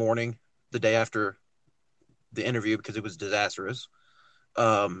early that morning, the day after the interview, because it was disastrous.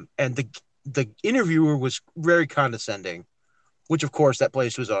 And the interviewer was very condescending, which of course that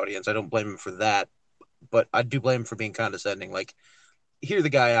plays to his audience. I don't blame him for that, but I do blame him for being condescending. Like, hear the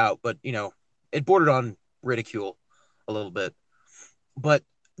guy out, but it bordered on ridicule a little bit. But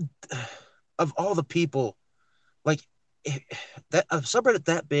of all the people, like, that a subreddit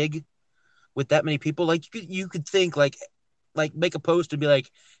that big with that many people, like, you could think like make a post and be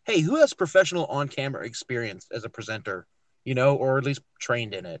like, hey, who has professional on-camera experience as a presenter, or at least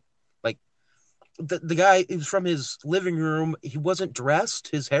trained in it? Like, the guy, it was from his living room. He wasn't dressed.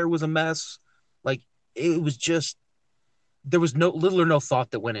 His hair was a mess. Like, it was just, there was little or no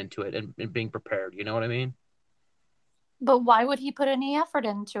thought that went into it and being prepared. You know what I mean? But why would he put any effort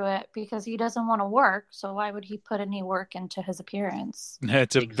into it? Because he doesn't want to work. So why would he put any work into his appearance?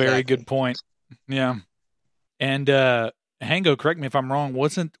 That's a very good point. Yeah. And Hango, correct me if I'm wrong.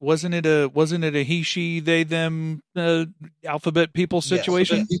 Wasn't it a he, she, they, them alphabet people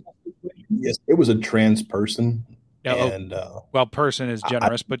situation? Yes, it was a trans person. Yeah, and well, person is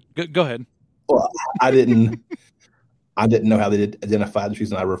generous, but go ahead. Well, I didn't know how they did identify the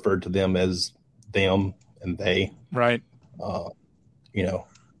reason I referred to them as them and they. Right. Call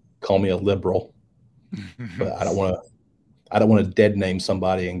me a liberal, but I don't want to dead name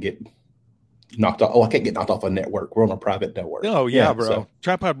somebody and get knocked off. Oh, I can't get knocked off a network. We're on a private network. Oh yeah, bro. So,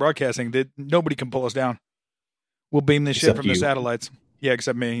 Tripod Broadcasting. Nobody can pull us down. We'll beam this shit from the satellites. Yeah,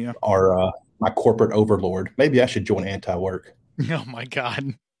 except me. Yeah. Our my corporate overlord. Maybe I should join anti-work. Oh my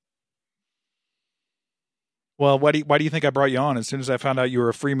God. Well, why do you think I brought you on? As soon as I found out you were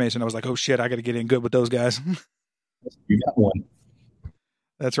a Freemason, I was like, oh shit, I got to get in good with those guys. You got one.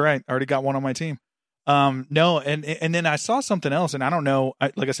 That's right. I already got one on my team. No, and then I saw something else, and I don't know.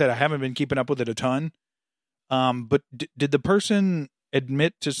 Like I said, I haven't been keeping up with it a ton. But did the person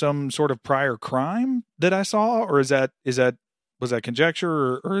admit to some sort of prior crime that I saw, or was that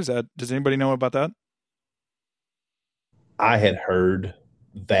conjecture, or is that? Does anybody know about that? I had heard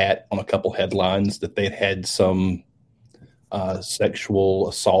that on a couple headlines that they'd had some sexual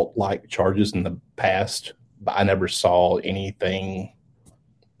assault like charges in the past, but I never saw anything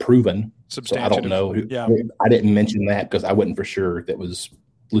proven. So I don't know. Yeah. I didn't mention that because I wasn't for sure if that was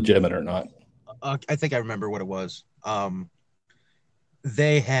legitimate or not. I think I remember what it was.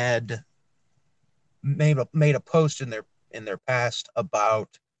 They had made a post in their past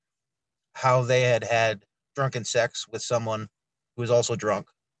about how they had drunken sex with someone who was also drunk,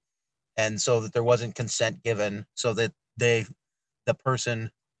 and so that there wasn't consent given, so that the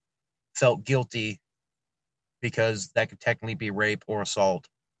person felt guilty because that could technically be rape or assault,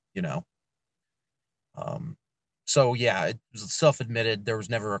 you know. So yeah, it was self-admitted. There was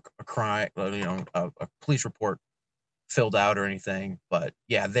never a crime, a police report filled out or anything. But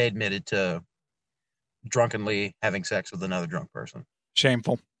yeah, they admitted to drunkenly having sex with another drunk person.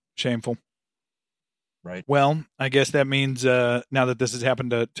 Shameful. Right. Well, I guess that means now that this has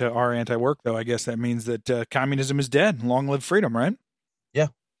happened to our anti-work, though, I guess that means that communism is dead. Long live freedom, right? Yeah.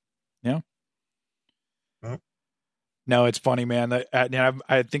 Yeah. Well. No, it's funny, man.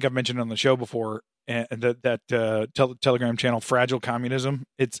 I think I've mentioned it on the show before, and that Telegram channel, Fragile Communism.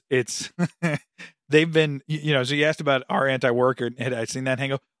 It's they've been, so you asked about our anti-work, or had I seen that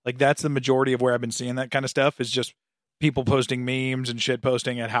hango? Like, that's the majority of where I've been seeing that kind of stuff, is just people posting memes and shit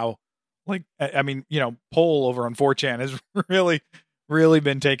posting at how, like, I mean, Poll over on 4chan has really, really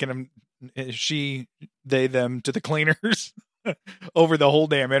been taking them, they, them to the cleaners over the whole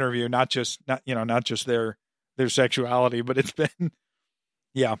damn interview, not just their sexuality, but it's been,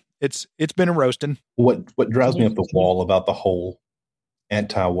 it's been a roasting. What drives me up the wall about the whole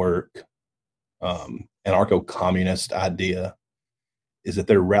anti-work, anarcho-communist idea is that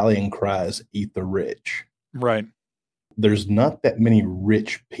their rallying cry is "Eat the rich." Right. There's not that many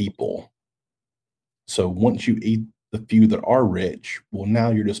rich people. So once you eat the few that are rich, well,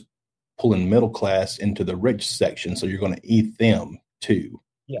 now you're just pulling middle class into the rich section. So you're going to eat them too.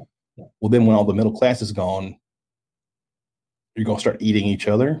 Yeah. Well, then when all the middle class is gone, you're going to start eating each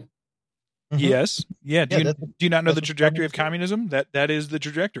other. Mm-hmm. Yes. Yeah. Do you not know the trajectory of communism? That is the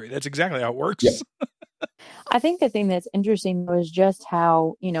trajectory. That's exactly how it works. Yeah. I think the thing that's interesting was just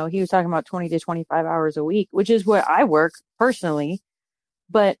how, he was talking about 20 to 25 hours a week, which is what I work personally,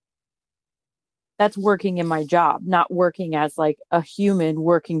 but that's working in my job, not working as like a human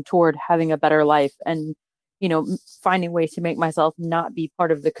working toward having a better life and, finding ways to make myself not be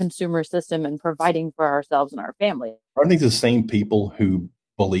part of the consumer system and providing for ourselves and our family. Aren't these the same people who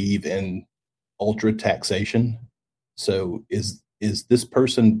believe in ultra taxation? So is this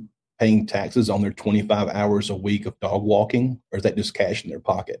person paying taxes on their 25 hours a week of dog walking, or is that just cash in their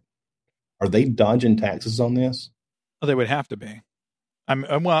pocket? Are they dodging taxes on this? Well, they would have to be.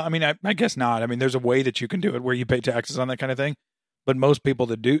 I guess not. I mean, there's a way that you can do it where you pay taxes on that kind of thing. But most people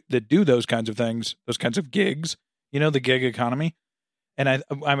that do those kinds of things, those kinds of gigs, the gig economy. And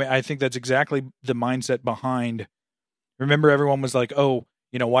I think that's exactly the mindset behind. Remember, everyone was like, oh,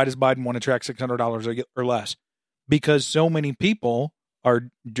 why does Biden want to track $600 or less? Because so many people are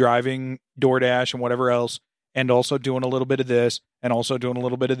driving DoorDash and whatever else, and also doing a little bit of this and also doing a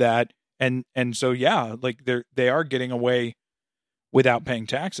little bit of that. And so, yeah, like they are getting away without paying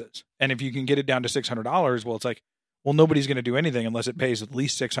taxes. And if you can get it down to $600, well, it's like, well, nobody's going to do anything unless it pays at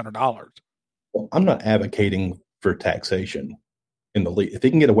least $600. Well, I'm not advocating for taxation in the least. If they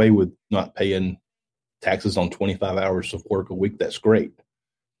can get away with not paying taxes on 25 hours of work a week, that's great.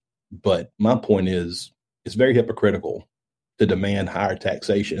 But my point is, it's very hypocritical to demand higher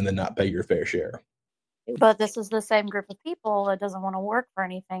taxation and then not pay your fair share. But this is the same group of people that doesn't want to work for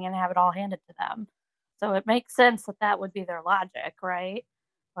anything and have it all handed to them. So it makes sense that would be their logic, right?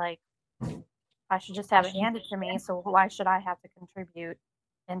 Like, I should just have it handed to me, so why should I have to contribute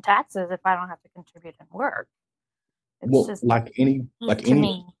in taxes if I don't have to contribute in work? It's just, like any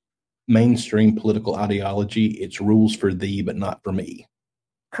mainstream political ideology, it's rules for thee, but not for me.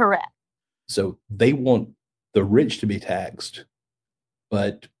 Correct. So they want the rich to be taxed,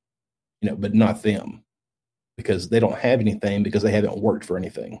 but not them, because they don't have anything because they haven't worked for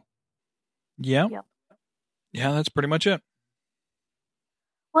anything. Yeah. Yep. Yeah, that's pretty much it.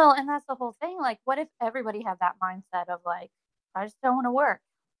 Well, and that's the whole thing. Like, what if everybody had that mindset of like, I just don't want to work?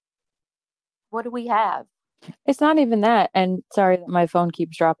 What do we have? It's not even that. And sorry that my phone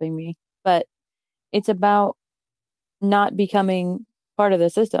keeps dropping me, but it's about not becoming part of the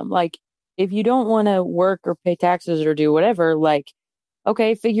system. Like, if you don't want to work or pay taxes or do whatever, like,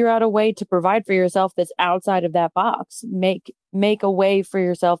 okay, figure out a way to provide for yourself that's outside of that box. Make a way for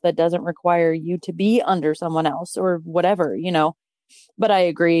yourself that doesn't require you to be under someone else or whatever, But I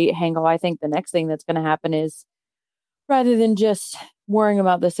agree, Hango. I think the next thing that's going to happen is, rather than just worrying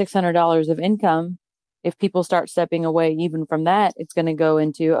about the $600 of income, if people start stepping away even from that, it's going to go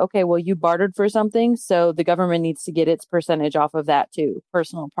into, okay, well, you bartered for something, so the government needs to get its percentage off of that too.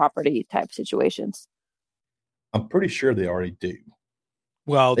 Personal property type situations. I'm pretty sure they already do.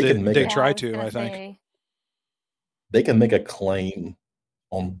 Well, they try to, I think. They can make a claim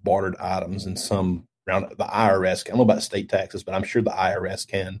on bartered items in some around the IRS. I don't know about state taxes, but I'm sure the IRS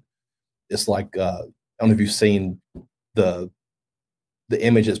can. It's like, I don't know if you've seen the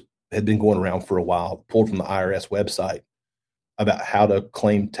images had been going around for a while, pulled from the IRS website about how to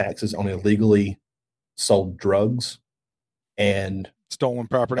claim taxes on illegally sold drugs and stolen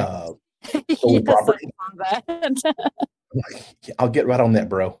property. Stolen property. I'll get right on that,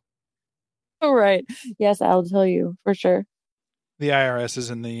 bro. All right. Yes, I'll tell you for sure. The IRS is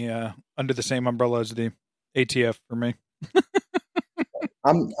in the under the same umbrella as the ATF for me.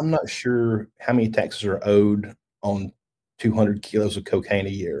 I'm not sure how many taxes are owed on 200 kilos of cocaine a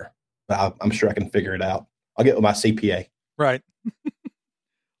year, but I'm sure I can figure it out. I'll get with my CPA. Right.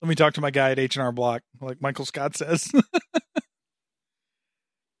 Let me talk to my guy at H&R Block, like Michael Scott says.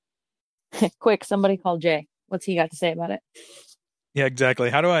 Quick, somebody call Jay. What's he got to say about it? Yeah, exactly.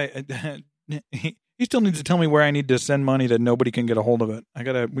 How do I? He still needs to tell me where I need to send money that nobody can get a hold of it.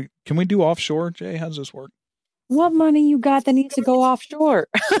 Can we do offshore, Jay? How does this work? What money you got that needs to go offshore?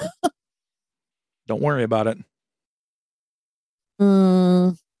 Don't worry about it.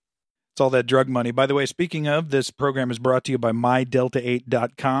 It's all that drug money. By the way, speaking of, this program is brought to you by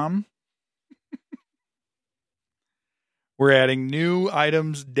mydelta8.com. We're adding new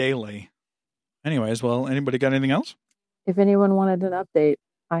items daily. Anyways, well, anybody got anything else? If anyone wanted an update,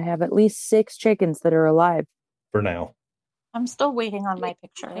 I have at least 6 chickens that are alive. For now. I'm still waiting on my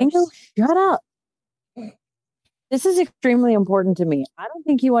pictures. Tango, shut up. This is extremely important to me. I don't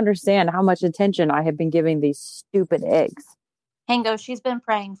think you understand how much attention I have been giving these stupid eggs. Hango, she's been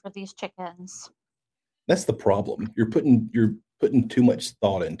praying for these chickens. That's the problem. You're putting too much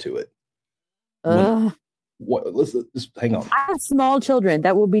thought into it. Let's hang on. I have small children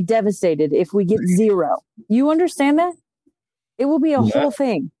that will be devastated if we get 0. You understand that? It will be a whole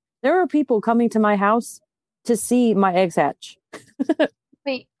thing. There are people coming to my house to see my eggs hatch.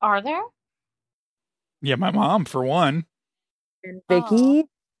 Wait, are there? Yeah, my mom, for one. And Vicky.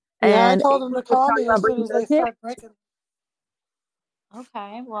 Yeah, I told them to call me as soon as they start breaking.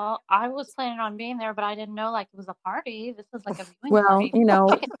 Okay, well, I was planning on being there, but I didn't know it was a party. This is like a viewing Well,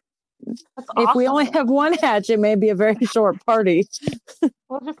 party. if we only have one hatch, it may be a very short party.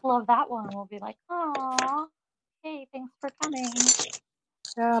 We'll just love that one. We'll be like, "Aw, hey, thanks for coming."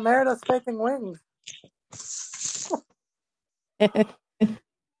 Yeah, Meredith's baking wings.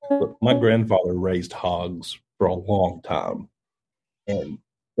 Look, my grandfather raised hogs for a long time. And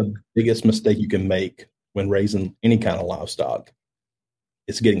the biggest mistake you can make when raising any kind of livestock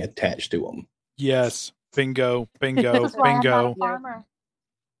is getting attached to them. Yes. Bingo, bingo, This is why I'm not bingo. a farmer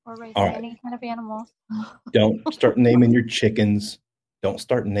or raising All right. any kind of animals. Don't start naming your chickens. Don't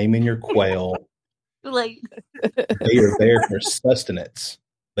start naming your quail. Too late. They are there for sustenance.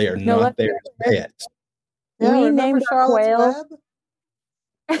 They are not there as pets. Yeah, we remember named our Charlotte's quail.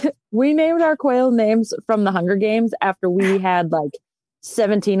 Web? We named our quail names from the Hunger Games after we had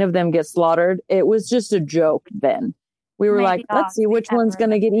 17 of them get slaughtered. It was just a joke then. We were Maybe let's see which one's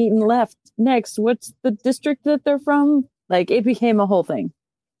going to get eaten left next. What's the district that they're from? It became a whole thing.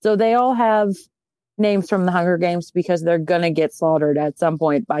 So they all have names from the Hunger Games because they're going to get slaughtered at some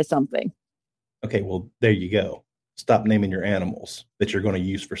point by something. Okay, well, there you go. Stop naming your animals that you're going to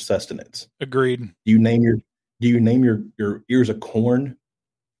use for sustenance. Agreed. Do you name your ears of corn?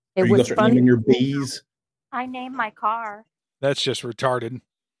 It Are you going was to start naming your bees? I named my car. That's just retarded.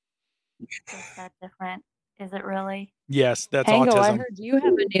 Is that different? Is it really? Yes, that's Tango, I autism. heard you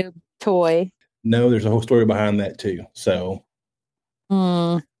have a new toy. No, there's a whole story behind that too. So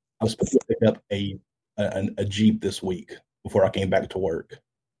Hmm. I was supposed to pick up a Jeep this week before I came back to work.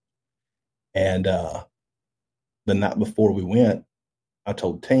 And the night before we went, I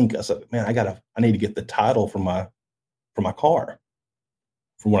told Tink, I said, man, I need to get the title for my car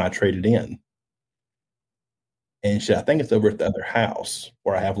from when I traded in. And she said, I think it's over at the other house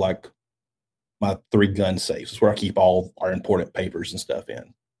where I have my 3 gun safes. It's where I keep all our important papers and stuff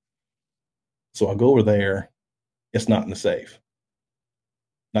in. So I go over there. It's not in the safe.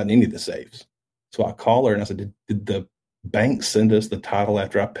 Not in any of the safes. So I call her and I said, did the bank send us the title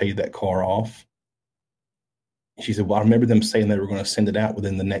after I paid that car off? She said, well, I remember them saying they were going to send it out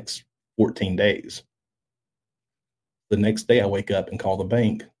within the next 14 days. The next day I wake up and call the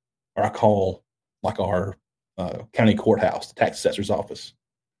bank, or I call our county courthouse, the tax assessor's office.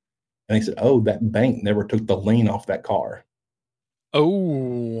 And they said, oh, that bank never took the lien off that car.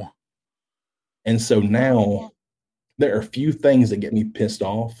 Oh. And so now there are a few things that get me pissed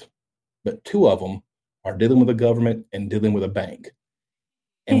off, but 2 of them are dealing with the government and dealing with a bank.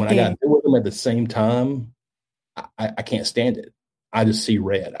 And when I got to deal with them at the same time, I can't stand it. I just see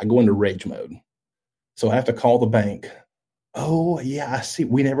red. I go into rage mode. So I have to call the bank Oh, yeah, I see.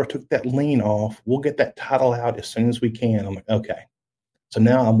 We never took that lien off. We'll get that title out as soon as we can. I'm like, okay. So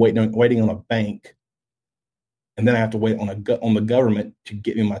now I'm waiting on a bank, and then I have to wait on the government to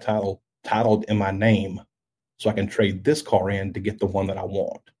get me my titled in my name, so I can trade this car in to get the one that I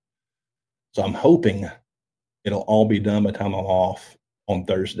want. So I'm hoping it'll all be done by the time I'm off on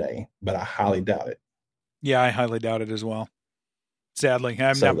Thursday, but I highly doubt it. Yeah, I highly doubt it as well. Sadly,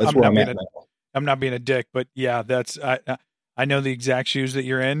 I'm not being a dick, but yeah, that's I know the exact shoes that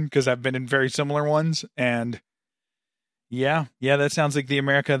you're in because I've been in very similar ones, and yeah, that sounds like the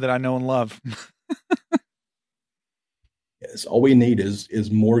America that I know and love. Yes, all we need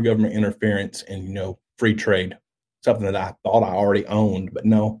is more government interference and free trade, something that I thought I already owned, but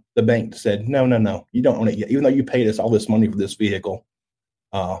no, the bank said no, you don't own it yet, even though you paid us all this money for this vehicle.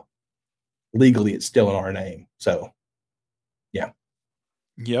 Legally, it's still in our name. So, yeah.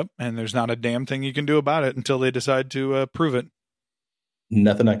 Yep, and there's not a damn thing you can do about it until they decide to prove it.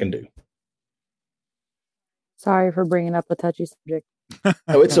 Nothing I can do. Sorry for bringing up a touchy subject.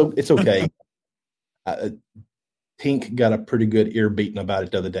 Oh, it's okay. Tink got a pretty good ear beating about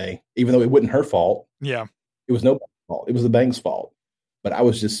it the other day, even though it wasn't her fault. Yeah. It was nobody's fault. It was the bank's fault. But I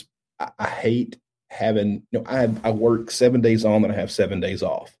was just, I hate having, I work 7 days on and I have 7 days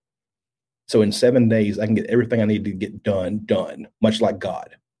off. So in 7 days, I can get everything I need to get done, much like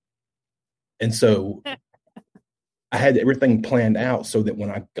God. And so I had everything planned out so that when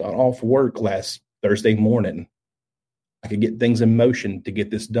I got off work last Thursday morning, I could get things in motion to get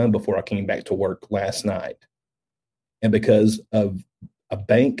this done before I came back to work last night. And because of a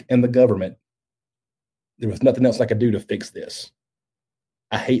bank and the government, there was nothing else I could do to fix this.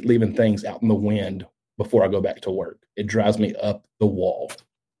 I hate leaving things out in the wind before I go back to work. It drives me up the wall.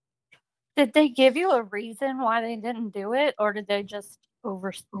 Did they give you a reason why they didn't do it, or did they just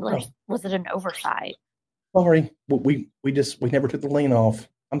was it an oversight? Sorry, we never took the lien off.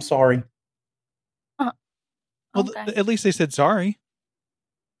 I'm sorry. Well, Okay. at least they said sorry.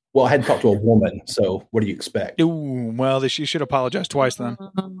 Well, I hadn't talked to a woman, so what do you expect? Ooh, well, she should apologize twice then.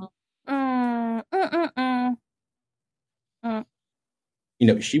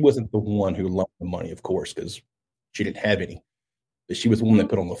 She wasn't the one who loaned the money, of course, because she didn't have any. But she was the one that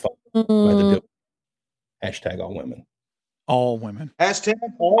put on the phone. Had to do it. #all women. All women.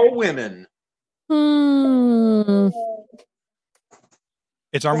 #all women.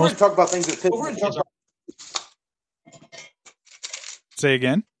 It's our We're going to talk about things that piss. Say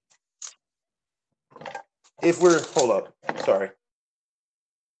again. Hold up. Sorry.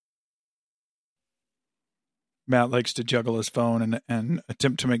 Matt likes to juggle his phone and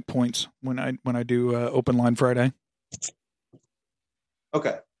attempt to make points when I do Open Line Friday.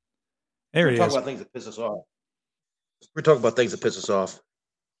 Okay. There We're he talking is. about things that piss us off. We're talking about things that piss us off.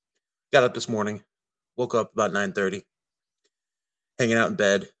 Got up this morning, woke up about 9:30, hanging out in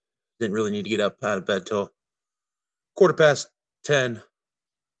bed. Didn't really need to get up out of bed till 10:15.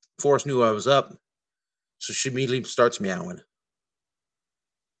 Forrest knew I was up, so she immediately starts meowing.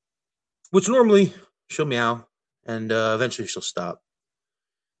 Which normally she'll meow, and eventually she'll stop.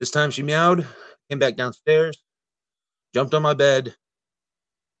 This time she meowed, came back downstairs, jumped on my bed,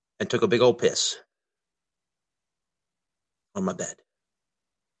 and took a big old piss on my bed.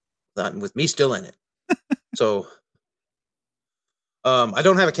 With me still in it. So, I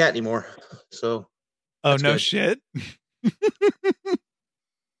don't have a cat anymore. So, Oh, no good. shit.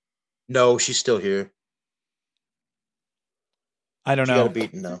 No, she's still here. I don't She know. got a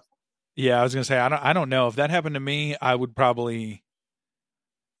beating though. Yeah, I was gonna say I don't know if that happened to me. I would probably.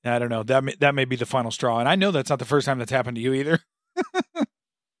 I don't know. That may be the final straw, and I know that's not the first time that's happened to you either.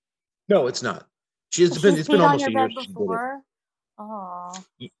 No, it's not. It's Has been she peed on almost your a year bed since she did before? Oh.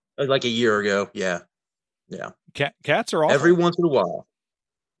 it. Like a year ago. Yeah. Cats are awful. Every once in a while.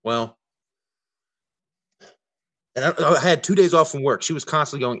 Well, and I had 2 days off from work. She was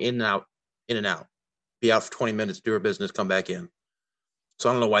constantly going in and out. Be out for 20 minutes, do her business, come back in. So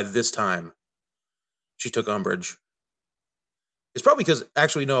I don't know why this time she took umbrage. It's probably because,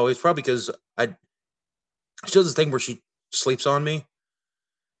 it's probably because she does this thing where she sleeps on me,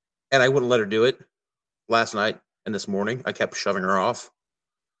 and I wouldn't let her do it last night and this morning. I kept shoving her off.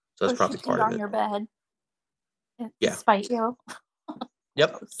 So that's probably she part peed of on it. your bed. Yeah. Despite you.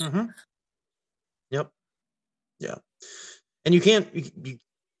 Yep. Mm-hmm. Yep. Yeah. And you can't.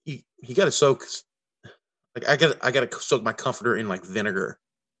 You got to soak. Like I got to soak my comforter in like vinegar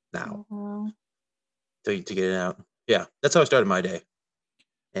now to get it out. Yeah, that's how I started my day.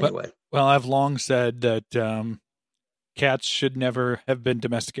 Anyway. Well, I've long said that cats should never have been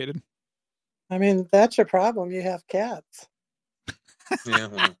domesticated. I mean, that's your problem. You have cats. Yeah.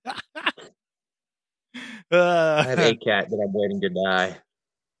 Well. I have a cat that I'm waiting to die.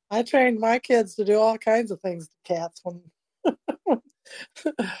 I trained my kids to do all kinds of things to cats.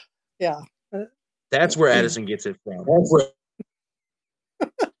 Yeah. That's where Addison gets it from.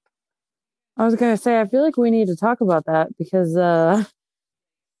 I was gonna say, I feel like we need to talk about that because,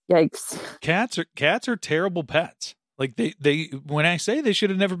 yikes. Cats are terrible pets. Like they when I say they should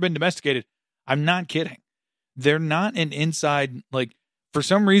have never been domesticated, I'm not kidding. They're not an inside, like, for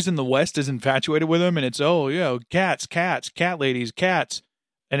some reason the West is infatuated with them, and it's, oh yeah, cats, cat ladies, cats.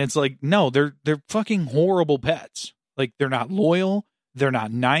 And it's like, no, they're fucking horrible pets. Like, they're not loyal, they're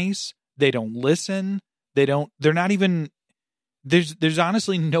not nice, they don't listen, they're not even, there's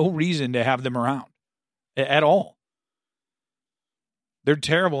honestly no reason to have them around at all. They're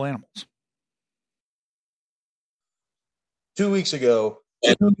terrible animals. 2 weeks ago,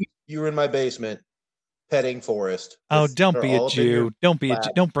 you were in my basement petting Forrest. Oh, don't be a Jew. Don't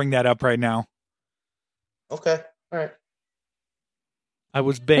bring that up right now. Okay. All right. I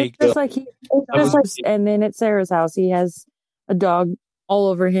was baked. And then at Sarah's house, he has a dog all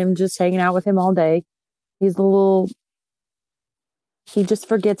over him, just hanging out with him all day. He just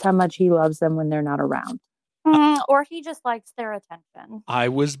forgets how much he loves them when they're not around. Or he just likes their attention. I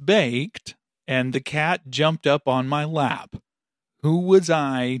was baked, and the cat jumped up on my lap. Who was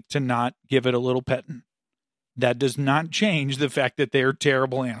I to not give it a little petting? That does not change the fact that they're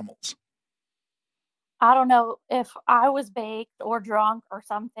terrible animals. I don't know if I was baked or drunk or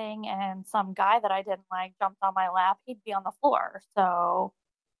something, and some guy that I didn't like jumped on my lap, he'd be on the floor. So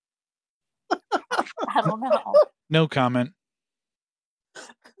I don't know. No comment.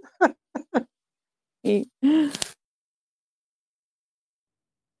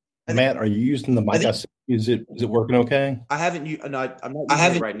 Matt, are you using the mic? Is it working okay? I haven't. I'm not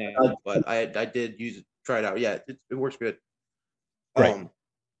using it right now, but I did use it. Try it out. Yeah, it works good. Right.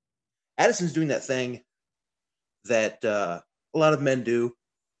 Addison's doing that thing that a lot of men do.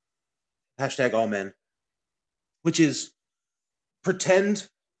 Hashtag all men, which is pretend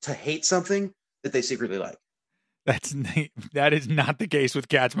to hate something that they secretly like. That is not the case with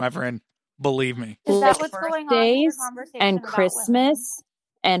cats, my friend. Believe me. Is that what's going on in your conversation and about Christmas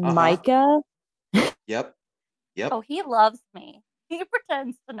women? and Micah? Yep. Oh, he loves me. He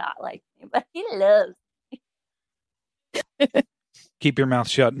pretends to not like me, but he loves me. Keep your mouth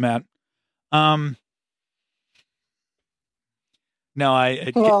shut, Matt. No,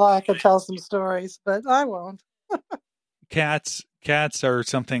 Well, I could tell some stories, but I won't. Cats are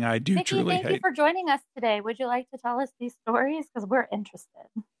something I do Nikki, truly thank hate. you for joining us today. Would you like to tell us these stories? Because we're interested.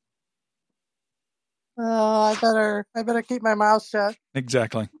 I better keep my mouth shut.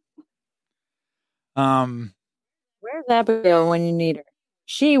 Exactly. Where's Abigail when you need her?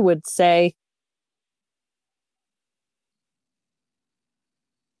 She would say,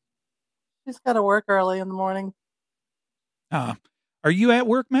 She's got to work early in the morning. Are you at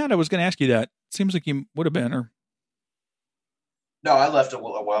work, Matt? I was going to ask you that. Seems like you would have been. Or No, I left a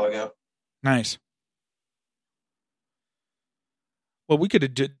while ago. Nice. Well, we could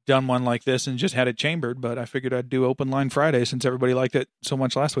have done one like this and just had it chambered, but I figured I'd do Open Line Friday since everybody liked it so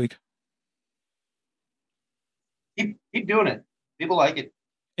much last week. Keep doing it. People like it.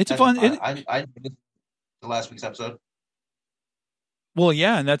 It's fun. I did the last week's episode. Well,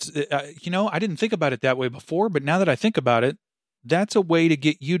 yeah, and that's, I didn't think about it that way before, but now that I think about it, that's a way to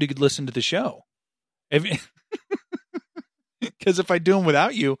get you to listen to the show. Because if I do them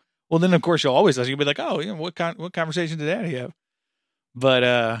without you, well, then of course you'll always listen. You'll be like, oh, what conversation did Daddy have?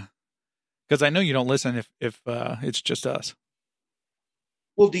 But because I know you don't listen if it's just us.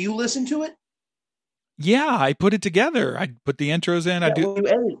 Well, do you listen to it? Yeah, I put it together. I put the intros in. Yeah, I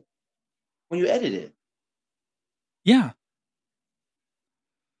do. When you edit it. Yeah.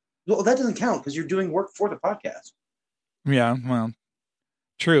 Well, that doesn't count because you're doing work for the podcast. Yeah, well,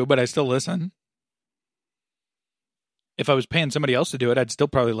 true, but I still listen. If I was paying somebody else to do it, I'd still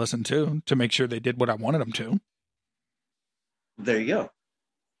probably listen too, to make sure they did what I wanted them to. There you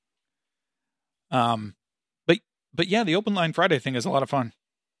go. But yeah, the Open Line Friday thing is a lot of fun.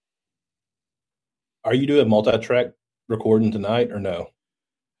 Are you doing multi-track recording tonight or no?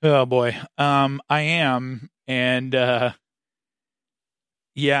 Oh boy. I am. And,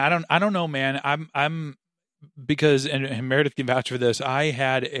 yeah, I don't know, man. I'm because, and Meredith can vouch for this. I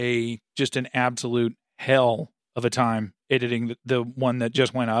had just an absolute hell of a time editing the one that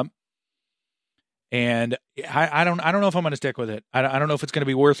just went up. And I don't know if I'm going to stick with it. I don't know if it's going to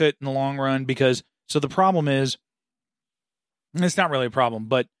be worth it in the long run so the problem is, it's not really a problem,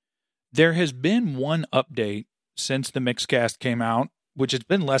 but there has been one update since the Mixcast came out, which has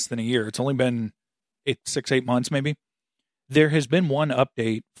been less than a year. It's only been 6-8 months, maybe. There has been one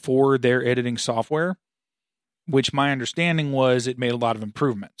update for their editing software, which my understanding was it made a lot of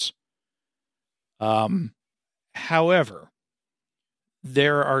improvements. However,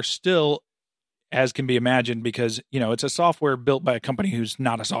 there are still, as can be imagined, because, it's a software built by a company who's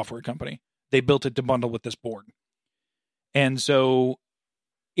not a software company. They built it to bundle with this board. And so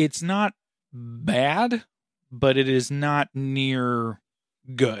it's not bad, but it is not near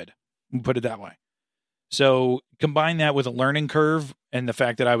good. We'll put it that way. So combine that with a learning curve and the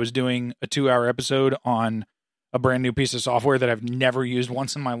fact that I was doing a 2-hour episode on a brand new piece of software that I've never used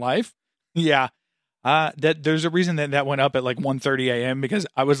once in my life. Yeah. That there's a reason that went up at like 1:30 a.m. because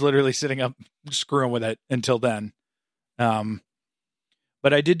I was literally sitting up screwing with it until then.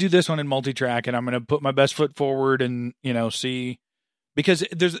 But I did do this one in multi-track, and I'm going to put my best foot forward and, see, because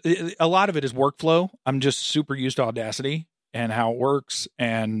there's a lot of it is workflow. I'm just super used to Audacity and how it works.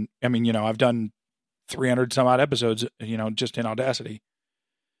 And I mean, I've done 300 some odd episodes, just in Audacity.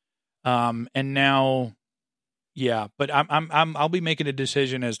 And now, yeah, but I'll be making a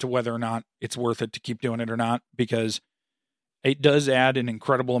decision as to whether or not it's worth it to keep doing it or not, because it does add an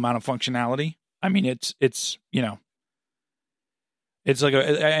incredible amount of functionality. I mean, it's like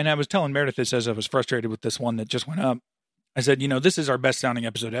and I was telling Meredith this as I was frustrated with this one that just went up. I said, this is our best sounding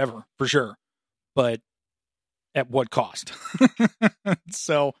episode ever, for sure. But at what cost?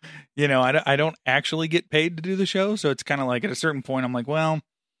 So, I don't actually get paid to do the show. So it's kind of like at a certain point, I'm like, well,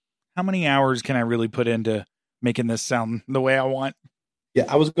 how many hours can I really put into making this sound the way I want? Yeah,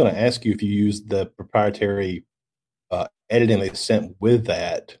 I was going to ask you if you used the proprietary editing they sent with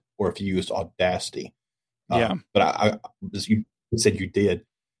that, or if you used Audacity. Yeah. But I as you said you did,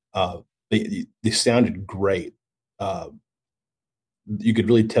 they sounded great. You could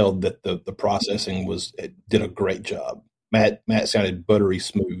really tell that the processing did a great job. Matt sounded buttery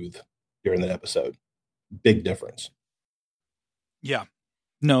smooth during that episode. Big difference. Yeah.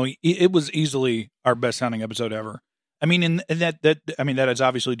 No, it was easily our best sounding episode ever. I mean, and that is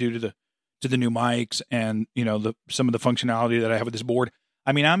obviously due to the new mics and, some of the functionality that I have with this board.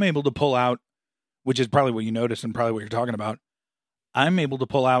 I mean, I'm able to pull out, which is probably what you noticed and probably what you're talking about. I'm able to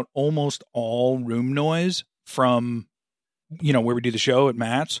pull out almost all room noise from, where we do the show at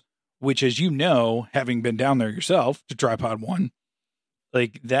Matt's, which, as having been down there yourself to Tripod One,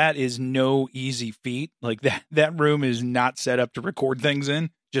 like that is no easy feat. Like that room is not set up to record things in.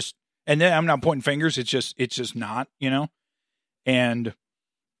 And then I'm not pointing fingers. It's just not,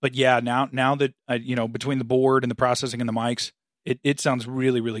 but yeah, now that between the board and the processing and the mics, it sounds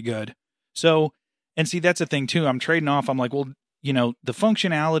really, really good. So, and see, that's the thing too. I'm trading off. I'm like, well, the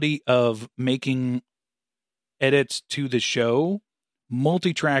functionality of making edits to the show,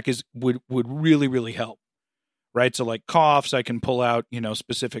 multi-track would really, really help. Right. So like coughs, I can pull out,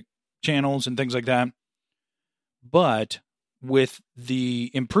 specific channels and things like that. But with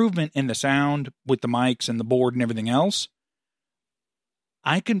the improvement in the sound with the mics and the board and everything else,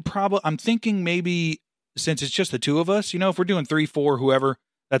 I'm thinking maybe since it's just the two of us, if we're doing 3, 4, whoever,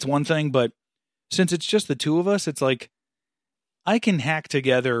 that's one thing. But since it's just the two of us, it's like I can hack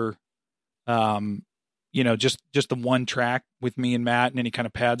together, just the one track with me and Matt and any kind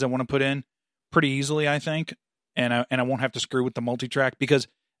of pads I want to put in pretty easily, I think. And I won't have to screw with the multi-track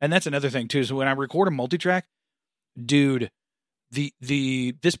and that's another thing too. So when I record a multi-track, dude,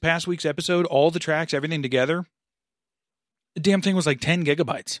 this past week's episode, all the tracks, everything together, the damn thing was like 10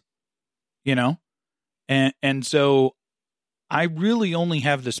 gigabytes, and so I really only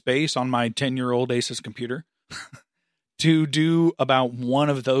have the space on my 10-year-old Asus computer to do about one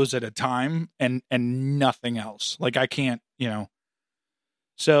of those at a time and nothing else. Like I can't,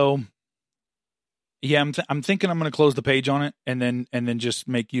 so yeah, I'm thinking I'm going to close the page on it and then just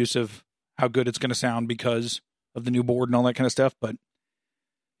make use of how good it's going to sound because of the new board and all that kind of stuff. But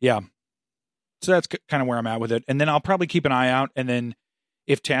yeah, so that's kind of where I'm at with it. And then I'll probably keep an eye out. And then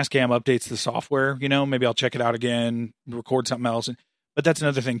if Tascam updates the software, maybe I'll check it out again, record something else. But that's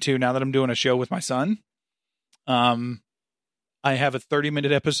another thing too. Now that I'm doing a show with my son, I have a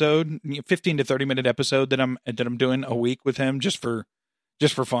 30-minute episode, 15 to 30-minute episode that I'm doing a week with him just for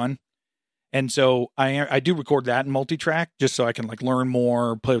fun. And so I do record that in multi-track just so I can like learn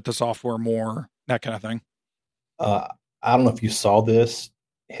more, play with the software more, that kind of thing. I don't know if you saw this.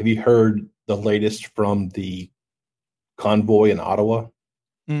 Have you heard the latest from the convoy in Ottawa?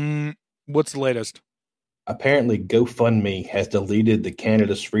 What's the latest? Apparently, GoFundMe has deleted the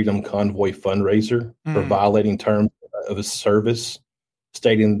Canada's Freedom Convoy fundraiser for violating terms of its service,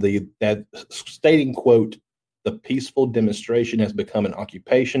 stating, quote, the peaceful demonstration has become an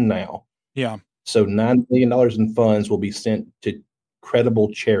occupation now. Yeah. So $9 million in funds will be sent to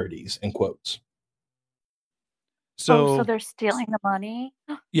credible charities, in quotes. So they're stealing the money?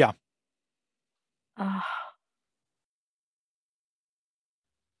 Yeah.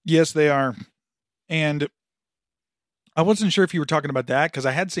 Yes, they are. And I wasn't sure if you were talking about that because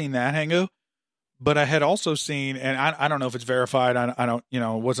I had seen that, Hango, but I had also seen, and I don't know if it's verified. I don't,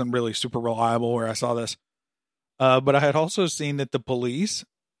 it wasn't really super reliable where I saw this. But I had also seen that the police,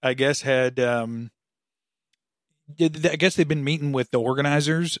 I guess, I guess they've been meeting with the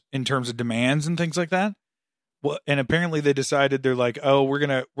organizers in terms of demands and things like that. Well, and apparently they decided they're like, oh, we're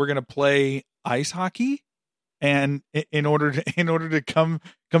gonna play ice hockey, and in order to come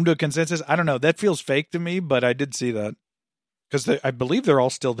to a consensus. I don't know. That feels fake to me, but I did see that because I believe they're all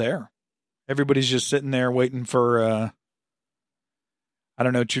still there. Everybody's just sitting there waiting for I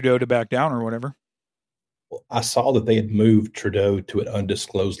don't know, Trudeau to back down or whatever. Well, I saw that they had moved Trudeau to an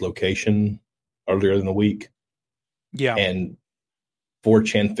undisclosed location earlier in the week. Yeah. And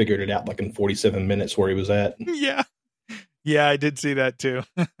 4chan figured it out like in 47 minutes where he was at. Yeah. Yeah, I did see that too.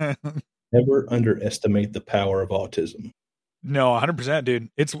 Never underestimate the power of autism. No, 100%, dude.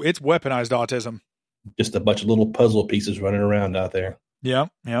 It's weaponized autism. Just a bunch of little puzzle pieces running around out there. Yep.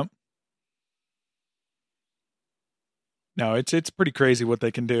 No, it's pretty crazy what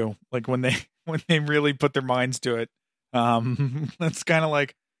they can do. Like when they really put their minds to it. It's kind of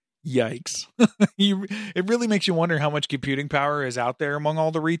like, yikes. It really makes you wonder how much computing power is out there among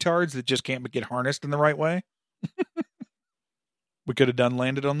all the retards that just can't get harnessed in the right way. We could have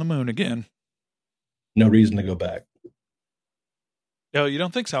landed on the moon again. No reason to go back. Oh, you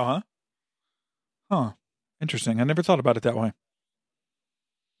don't think so, huh? Huh. Interesting. I never thought about it that way.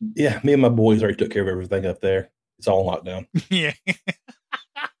 Yeah, me and my boys already took care of everything up there. It's all locked down. Yeah.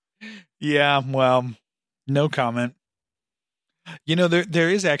 Yeah, well, no comment. There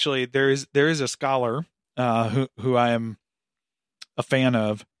is a scholar who I am a fan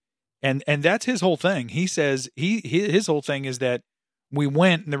of, and that's his whole thing. He says his whole thing is that we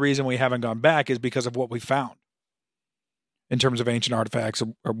went, and the reason we haven't gone back is because of what we found in terms of ancient artifacts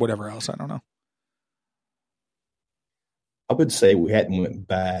or whatever else. I don't know. I would say we hadn't went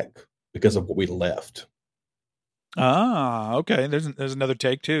back because of what we left. Ah, okay. There's another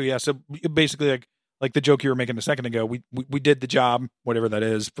take too. Yeah. So basically, like the joke you were making a second ago, we did the job, whatever that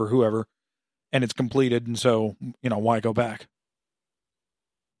is for whoever, and it's completed. And so, why go back?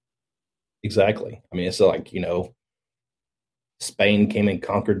 Exactly. I mean, it's like, Spain came and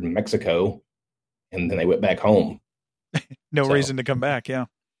conquered Mexico and then they went back home. No reason to come back. Yeah.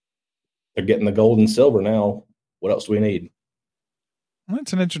 They're getting the gold and silver now. What else do we need? Well,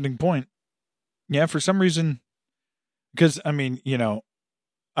 that's an interesting point. Yeah. For some reason, because I mean,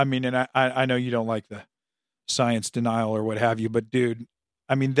 and I know you don't like the science denial or what have you, but dude,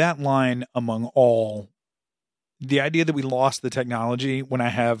 I mean, that line among all, the idea that we lost the technology when I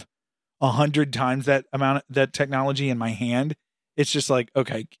have 100 times that amount, that technology in my hand, it's just like,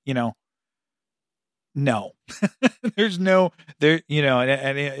 okay, no, there's no there,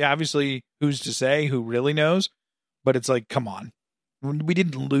 and obviously who's to say, who really knows, but it's like, come on, we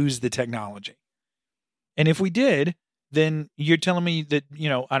didn't lose the technology. And if we did, then you're telling me that,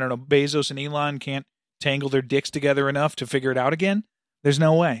 I don't know, Bezos and Elon can't tangle their dicks together enough to figure it out again? There's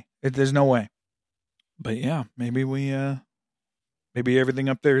no way. There's no way. But yeah, maybe maybe everything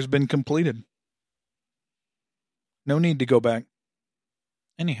up there has been completed. No need to go back.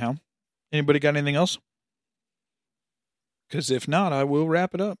 Anyhow, anybody got anything else? Because if not, I will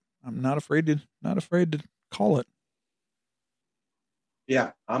wrap it up. I'm not afraid to call it.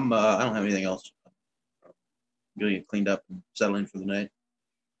 Yeah, I don't have anything else. Gonna get cleaned up and settle in for the night.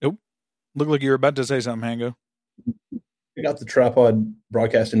 Nope. Look like you were about to say something, Hango. Check out the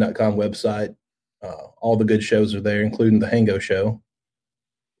tripodbroadcasting.com website. All the good shows are there, including the Hango Show,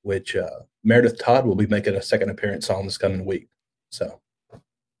 which Meredith Todd will be making a second appearance on this coming week. So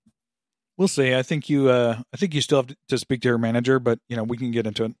we'll see. I think you still have to speak to her manager, but we can get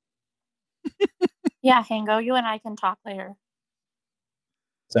into it. Yeah, Hango, you and I can talk later.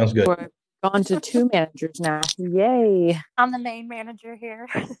 Sounds good. We're on to 2 managers now. Yay. I'm the main manager here.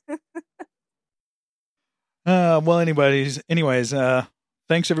 Well, anyways,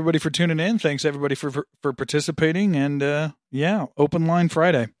 thanks everybody for tuning in. Thanks everybody for participating. And yeah, Open Line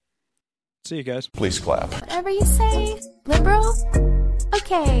Friday. See you guys. Please clap. Whatever you say, liberal.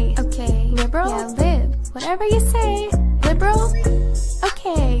 Okay. Liberal. Yeah, live. Whatever you say, liberal.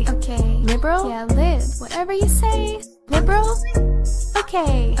 Okay. Liberal. Yeah, live. Whatever you say, liberal.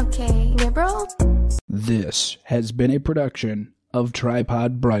 Okay. Liberal. This has been a production of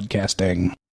Tripod Broadcasting.